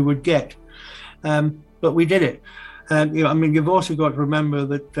we would get, but we did it. You've also got to remember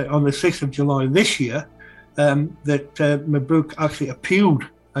that on the 6th of July this year, that Mabrouk actually appealed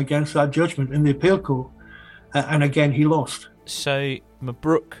against that judgment in the appeal court, and again he lost. So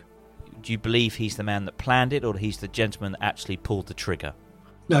Mabrouk, do you believe he's the man that planned it, or he's the gentleman that actually pulled the trigger?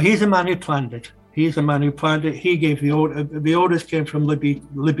 No, he's the man who planned it. He's the man who planned it. He gave the order. The orders came from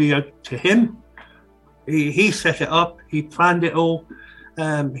Libya to him. He set it up. He planned it all.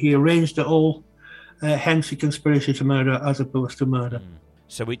 He arranged it all. Hence the conspiracy to murder as opposed to murder.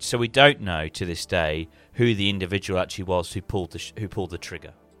 So we don't know to this day who the individual actually was who pulled the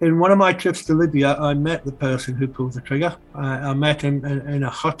trigger. In one of my trips to Libya, I met the person who pulled the trigger. I met him in a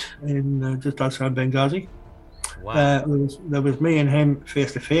hut in just outside Benghazi. Wow. There was me and him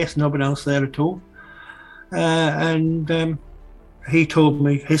face to face, nobody else there at all. And he told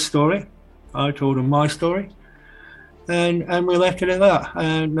me his story. I told him my story. And we left it at that.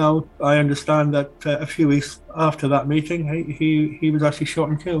 And now I understand that a few weeks after that meeting, he was actually shot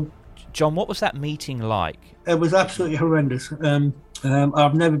and killed. John, what was that meeting like? It was absolutely horrendous.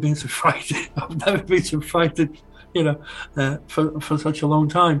 I've never been so frightened. I've never been so frightened, for such a long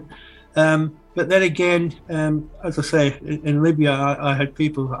time. But then again, as I say, in Libya, I had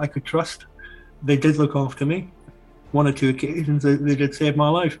people I could trust. They did look after me. One or two occasions, they did save my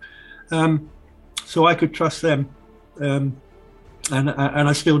life. So I could trust them. And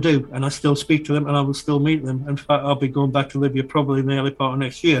I still do. And I still speak to them, and I will still meet them. In fact, I'll be going back to Libya probably in the early part of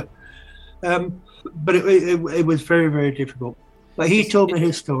next year. But it was very, very difficult. But he told me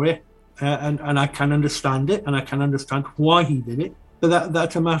his story, and I can understand it, and I can understand why he did it. But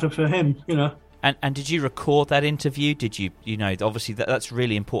that's a matter for him, And did you record that interview? Did you, obviously that's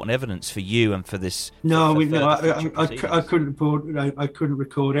really important evidence for you and for this. No, I couldn't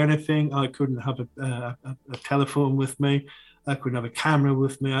record anything. I couldn't have a telephone with me. I couldn't have a camera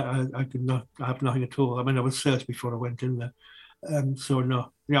with me. I could not have nothing at all. I mean, I was searched before I went in there. So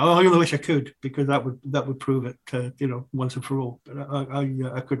no, I only wish I could, because that would prove it, once and for all. But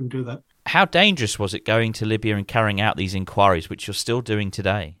I couldn't do that. How dangerous was it going to Libya and carrying out these inquiries, which you're still doing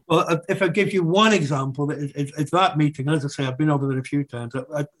today? Well, if I give you one example, it's that meeting. As I say, I've been over there a few times.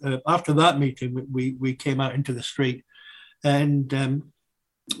 After that meeting, we came out into the street, and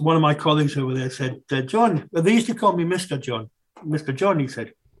one of my colleagues over there said, John, they used to call me Mr. John. Mr. John, he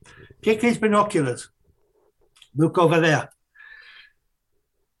said, take these binoculars. Look over there.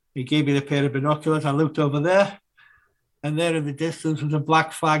 He gave me the pair of binoculars. I looked over there, and there in the distance was the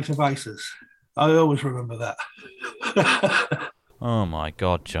black flags of ISIS. I always remember that. Oh my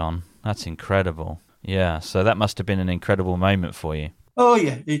God, John, that's incredible. Yeah, so that must have been an incredible moment for you. Oh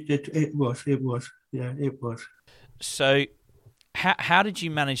yeah, it was. Yeah, it was. So, how did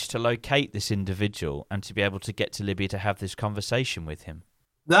you manage to locate this individual and to be able to get to Libya to have this conversation with him?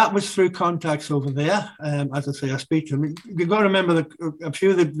 That was through contacts over there. As I say, I speak to them. You've got to remember that a few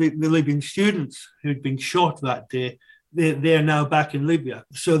of the Libyan students who'd been shot that day, they're now back in Libya.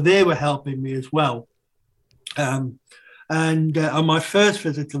 So they were helping me as well. And on my first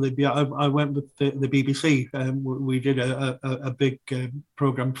visit to Libya, I went with the BBC. We did a big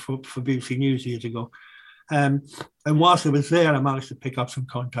program for BBC News years ago. And whilst I was there, I managed to pick up some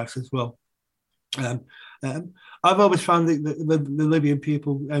contacts as well. I've always found the Libyan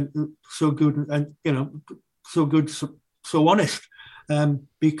people so good and so honest,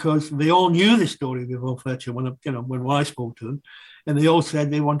 because they all knew the story of Yvonne Fletcher when I spoke to them, and they all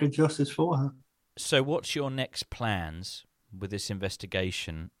said they wanted justice for her. So, what's your next plans with this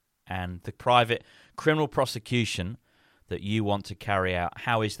investigation and the private criminal prosecution that you want to carry out?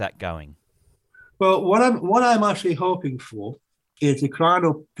 How is that going? Well, what I'm actually hoping for is the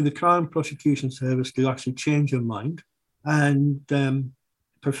Crown Prosecution Service to actually change their mind and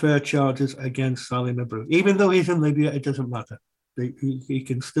prefer charges against Salih Mabrur. Even though he's in Libya, it doesn't matter. He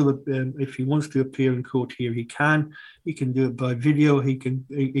can still, if he wants to appear in court here, he can. He can do it by video. He can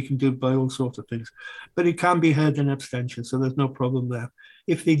do it by all sorts of things. But he can be heard in abstention, so there's no problem there.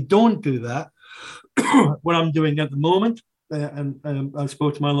 If they don't do that, what I'm doing at the moment, and I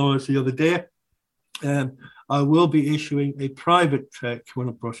spoke to my lawyers the other day, I will be issuing a private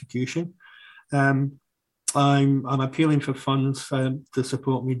criminal prosecution. I'm appealing for funds to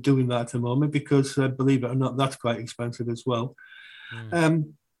support me doing that at the moment, because believe it or not, that's quite expensive as well.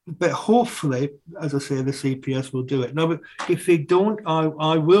 But hopefully, as I say, the CPS will do it. Now, if they don't,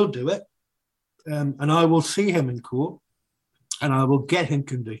 I will do it, and I will see him in court, and I will get him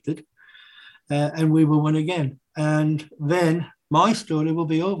convicted, and we will win again. And then my story will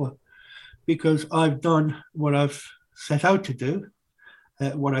be over, because I've done what I've set out to do,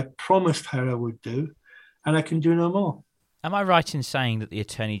 what I promised her I would do, and I can do no more. Am I right in saying that the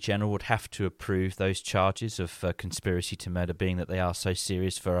Attorney General would have to approve those charges of conspiracy to murder, being that they are so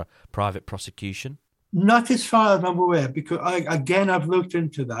serious for a private prosecution? Not as far as I'm aware, because I've looked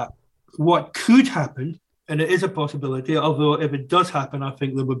into that. What could happen, and it is a possibility, although if it does happen, I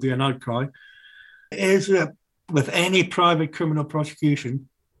think there would be an outcry, is that with any private criminal prosecution,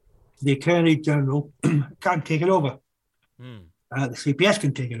 the Attorney General can't take it over. The CPS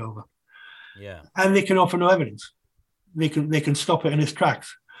can take it over. Yeah. And they can offer no evidence. They can stop it in its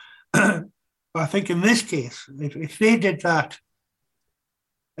tracks. But I think in this case, if they did that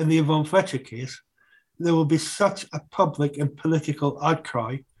in the Yvonne Fletcher case, there will be such a public and political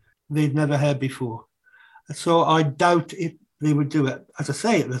outcry they'd never heard before. So I doubt if they would do it. As I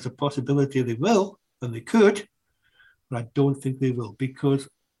say, there's a possibility they will, and they could, but I don't think they will, because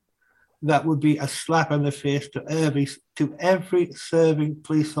that would be a slap in the face to every serving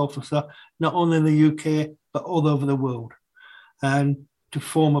police officer, not only in the UK, but all over the world, and to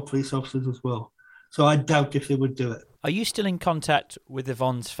former police officers as well. So I doubt if they would do it. Are you still in contact with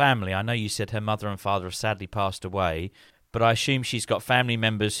Yvonne's family? I know you said her mother and father have sadly passed away, but I assume she's got family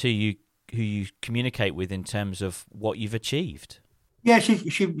members who you communicate with in terms of what you've achieved. Yeah,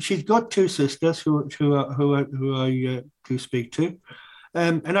 she's got two sisters who I do speak to,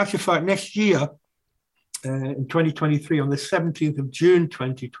 and actually, in fact, next year, in 2023, on the 17th of June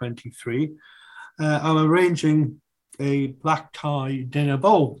 2023, I'm arranging a black tie dinner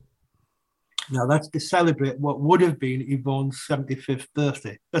bowl. Now that's to celebrate what would have been Yvonne's 65th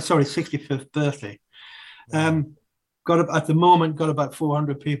birthday. At the moment, got about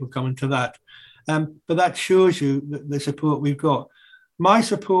 400 people coming to that. But that shows you the support we've got. My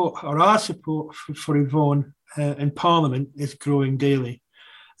support, or our support for Yvonne in Parliament, is growing daily.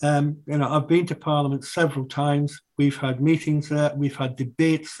 I've been to Parliament several times. We've had meetings there. We've had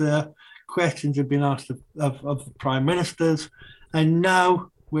debates there. Questions have been asked of the Prime Ministers. And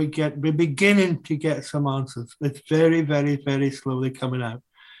now we're beginning to get some answers. It's very, very, very slowly coming out.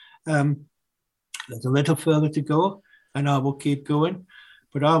 There's a little further to go, and I will keep going.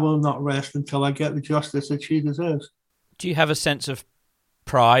 But I will not rest until I get the justice that she deserves. Do you have a sense of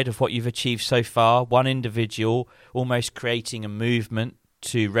pride of what you've achieved so far? One individual almost creating a movement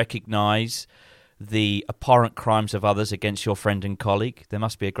to recognise the abhorrent crimes of others against your friend and colleague. There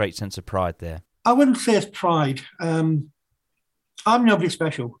must be a great sense of pride there. I wouldn't say it's pride. I'm nobody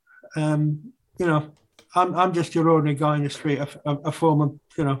special. I'm just your ordinary guy in the street, a former,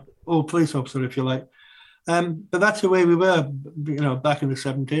 old police officer, if you like. But that's the way we were, back in the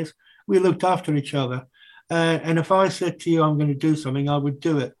 70s. We looked after each other. And if I said to you, I'm going to do something, I would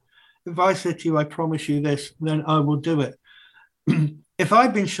do it. If I said to you, I promise you this, then I will do it. If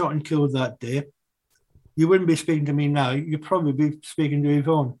I'd been shot and killed that day, you wouldn't be speaking to me now. You'd probably be speaking to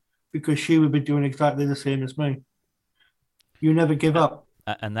Yvonne, because she would be doing exactly the same as me. You never give up.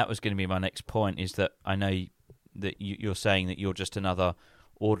 And that was going to be my next point, is that I know that you're saying that you're just another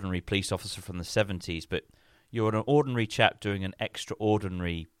ordinary police officer from the 70s, but you're an ordinary chap doing an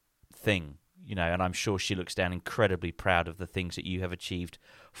extraordinary thing, and I'm sure she looks down incredibly proud of the things that you have achieved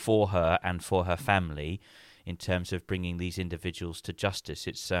for her and for her family in terms of bringing these individuals to justice.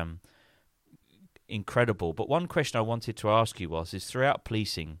 It's incredible. But one question I wanted to ask you is throughout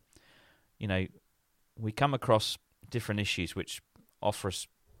policing, we come across different issues which offer us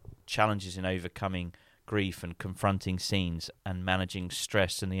challenges in overcoming grief and confronting scenes and managing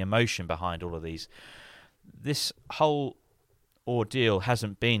stress and the emotion behind all of these. This whole ordeal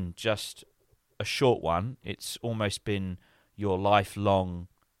hasn't been just a short one. It's almost been your lifelong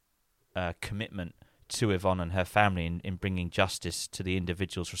commitment to Yvonne and her family in bringing justice to the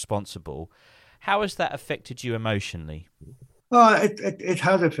individuals responsible. How has that affected you emotionally? Oh, it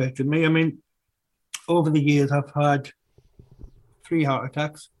has affected me. I mean, over the years, I've had 3 heart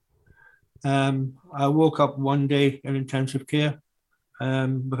attacks. I woke up one day in intensive care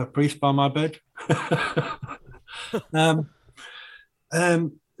with a priest by my bed.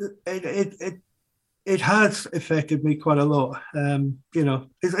 It has affected me quite a lot.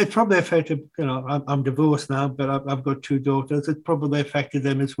 It probably affected, I'm divorced now, but I've got 2 daughters. It probably affected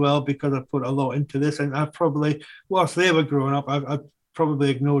them as well, because I put a lot into this. And I probably, whilst they were growing up, I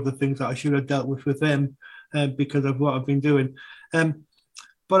probably ignored the things that I should have dealt with them because of what I've been doing.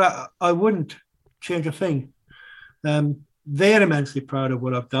 But I wouldn't change a thing. They're immensely proud of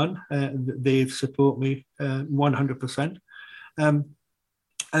what I've done. They support me 100%.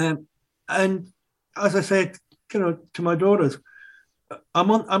 And as I said, to my daughters,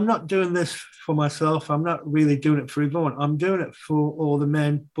 I'm not doing this for myself. I'm not really doing it for Yvonne. I'm doing it for all the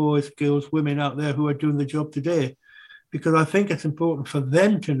men, boys, girls, women out there who are doing the job today, because I think it's important for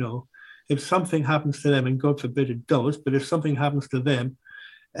them to know if something happens to them, and God forbid it does, but if something happens to them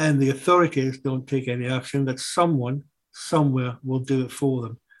and the authorities don't take any action, that someone somewhere will do it for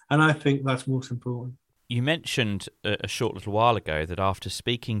them. And I think that's most important. You mentioned a short little while ago that after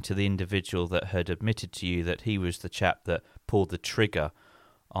speaking to the individual that had admitted to you that he was the chap that pulled the trigger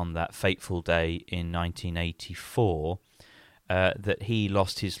on that fateful day in 1984, that he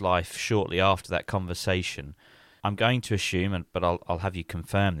lost his life shortly after that conversation. I'm going to assume, but I'll have you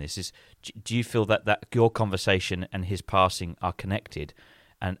confirm this, do you feel that your conversation and his passing are connected?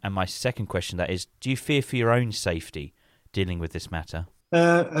 And my second question to that is, do you fear for your own safety dealing with this matter?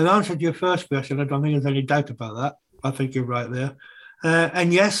 In answer to your first question, I don't think there's any doubt about that. I think you're right there.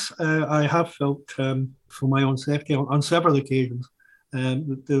 And yes, I have felt for my own safety on several occasions.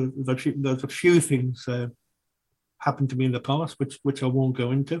 There's a few things happened to me in the past, which I won't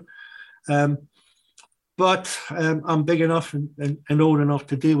go into. But I'm big enough and old enough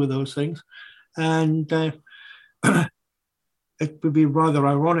to deal with those things. And it would be rather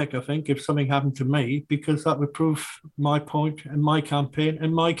ironic, I think, if something happened to me, because that would prove my point and my campaign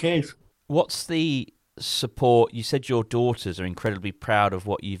and my case. What's the support? You said your daughters are incredibly proud of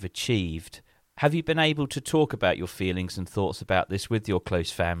what you've achieved. Have you been able to talk about your feelings and thoughts about this with your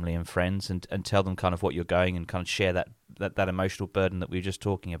close family and friends and tell them kind of what you're going and kind of share that emotional burden that we were just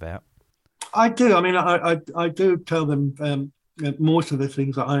talking about? I do. I mean, I do tell them most of the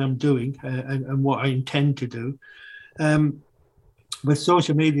things that I am doing and what I intend to do. With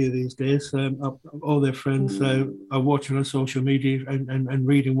social media these days, all their friends are watching on social media and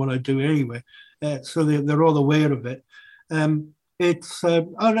reading what I do anyway. So they're all aware of it. They're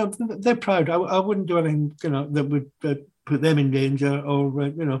proud. I wouldn't do anything, that would put them in danger or,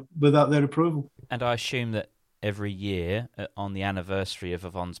 without their approval. And I assume that every year on the anniversary of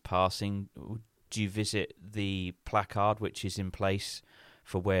Yvonne's passing, do you visit the placard which is in place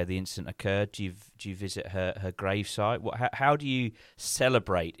for where the incident occurred? Do you visit her gravesite? How do you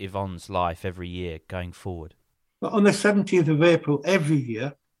celebrate Yvonne's life every year going forward? Well, on the 17th of April every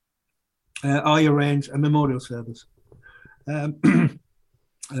year, I arrange a memorial service.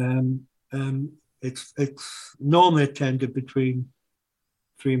 It's normally attended between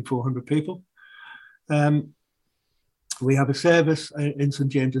 300 and 400 people. We have a service in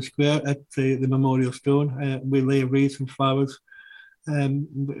St James's Square at the Memorial Stone. We lay wreaths and flowers. There's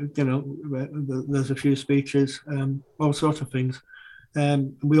a few speeches, all sorts of things.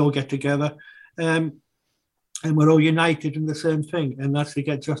 We all get together, and we're all united in the same thing, and that's to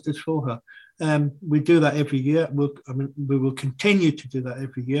get justice for her. We do that every year. We will continue to do that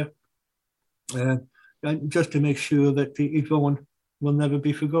every year, just to make sure that Yvonne will never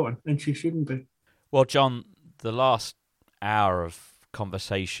be forgotten, and she shouldn't be. Well, John, the last hour of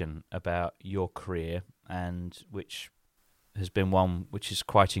conversation about your career, and which has been one which is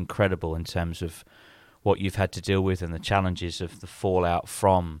quite incredible in terms of what you've had to deal with and the challenges of the fallout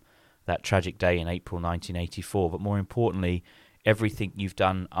from that tragic day in April 1984. But more importantly, everything you've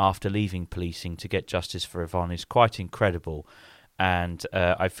done after leaving policing to get justice for Yvonne is quite incredible. And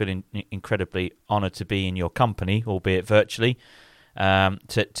I feel incredibly honoured to be in your company, albeit virtually,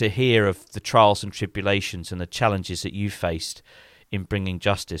 to hear of the trials and tribulations and the challenges that you've faced in bringing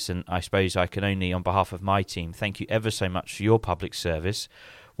justice. And I suppose I can only, on behalf of my team, thank you ever so much for your public service,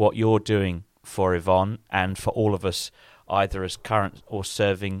 what you're doing for Yvonne and for all of us, either as current or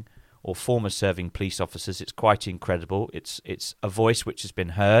serving or former serving police officers. It's quite incredible. It's a voice which has been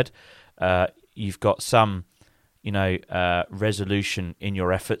heard. You've got some, resolution in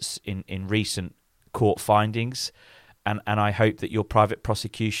your efforts in recent court findings, and I hope that your private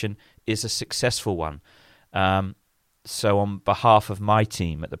prosecution is a successful one. So on behalf of my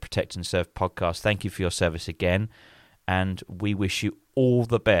team at the Protect and Serve podcast, thank you for your service again, and we wish you all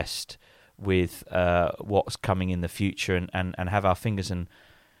the best with what's coming in the future, and have our fingers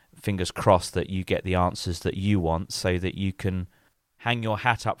crossed that you get the answers that you want so that you can hang your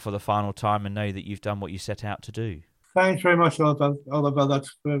hat up for the final time and know that you've done what you set out to do. Thanks very much, Oliver.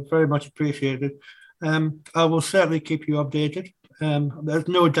 That's very much appreciated. I will certainly keep you updated. There's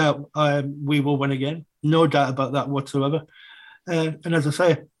no doubt we will win again. No doubt about that whatsoever. And as I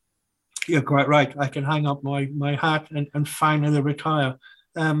say, you're quite right. I can hang up my hat and finally retire.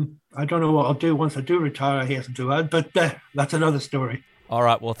 I don't know what I'll do once I do retire, I hasten to add, but that's another story. All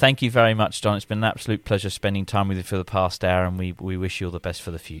right. Well, thank you very much, John. It's been an absolute pleasure spending time with you for the past hour, and we wish you all the best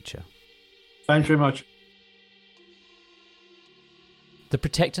for the future. Thanks very much. The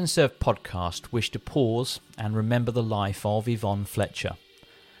Protect and Serve podcast wished to pause and remember the life of Yvonne Fletcher,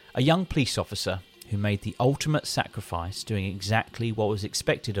 a young police officer who made the ultimate sacrifice doing exactly what was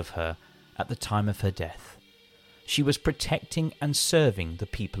expected of her at the time of her death. She was protecting and serving the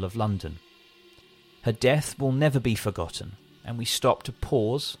people of London. Her death will never be forgotten, and we stop to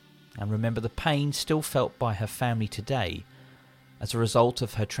pause and remember the pain still felt by her family today as a result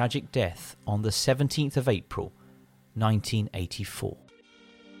of her tragic death on the 17th of April, 1984.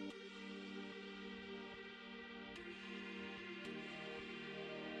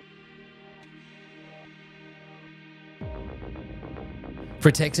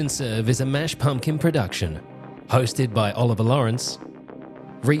 Protect and Serve is a Mash Pumpkin production, hosted by Oliver Lawrence,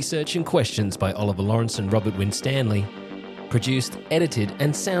 research and questions by Oliver Lawrence and Robert Winstanley, produced, edited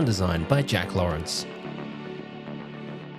and sound designed by Jack Lawrence.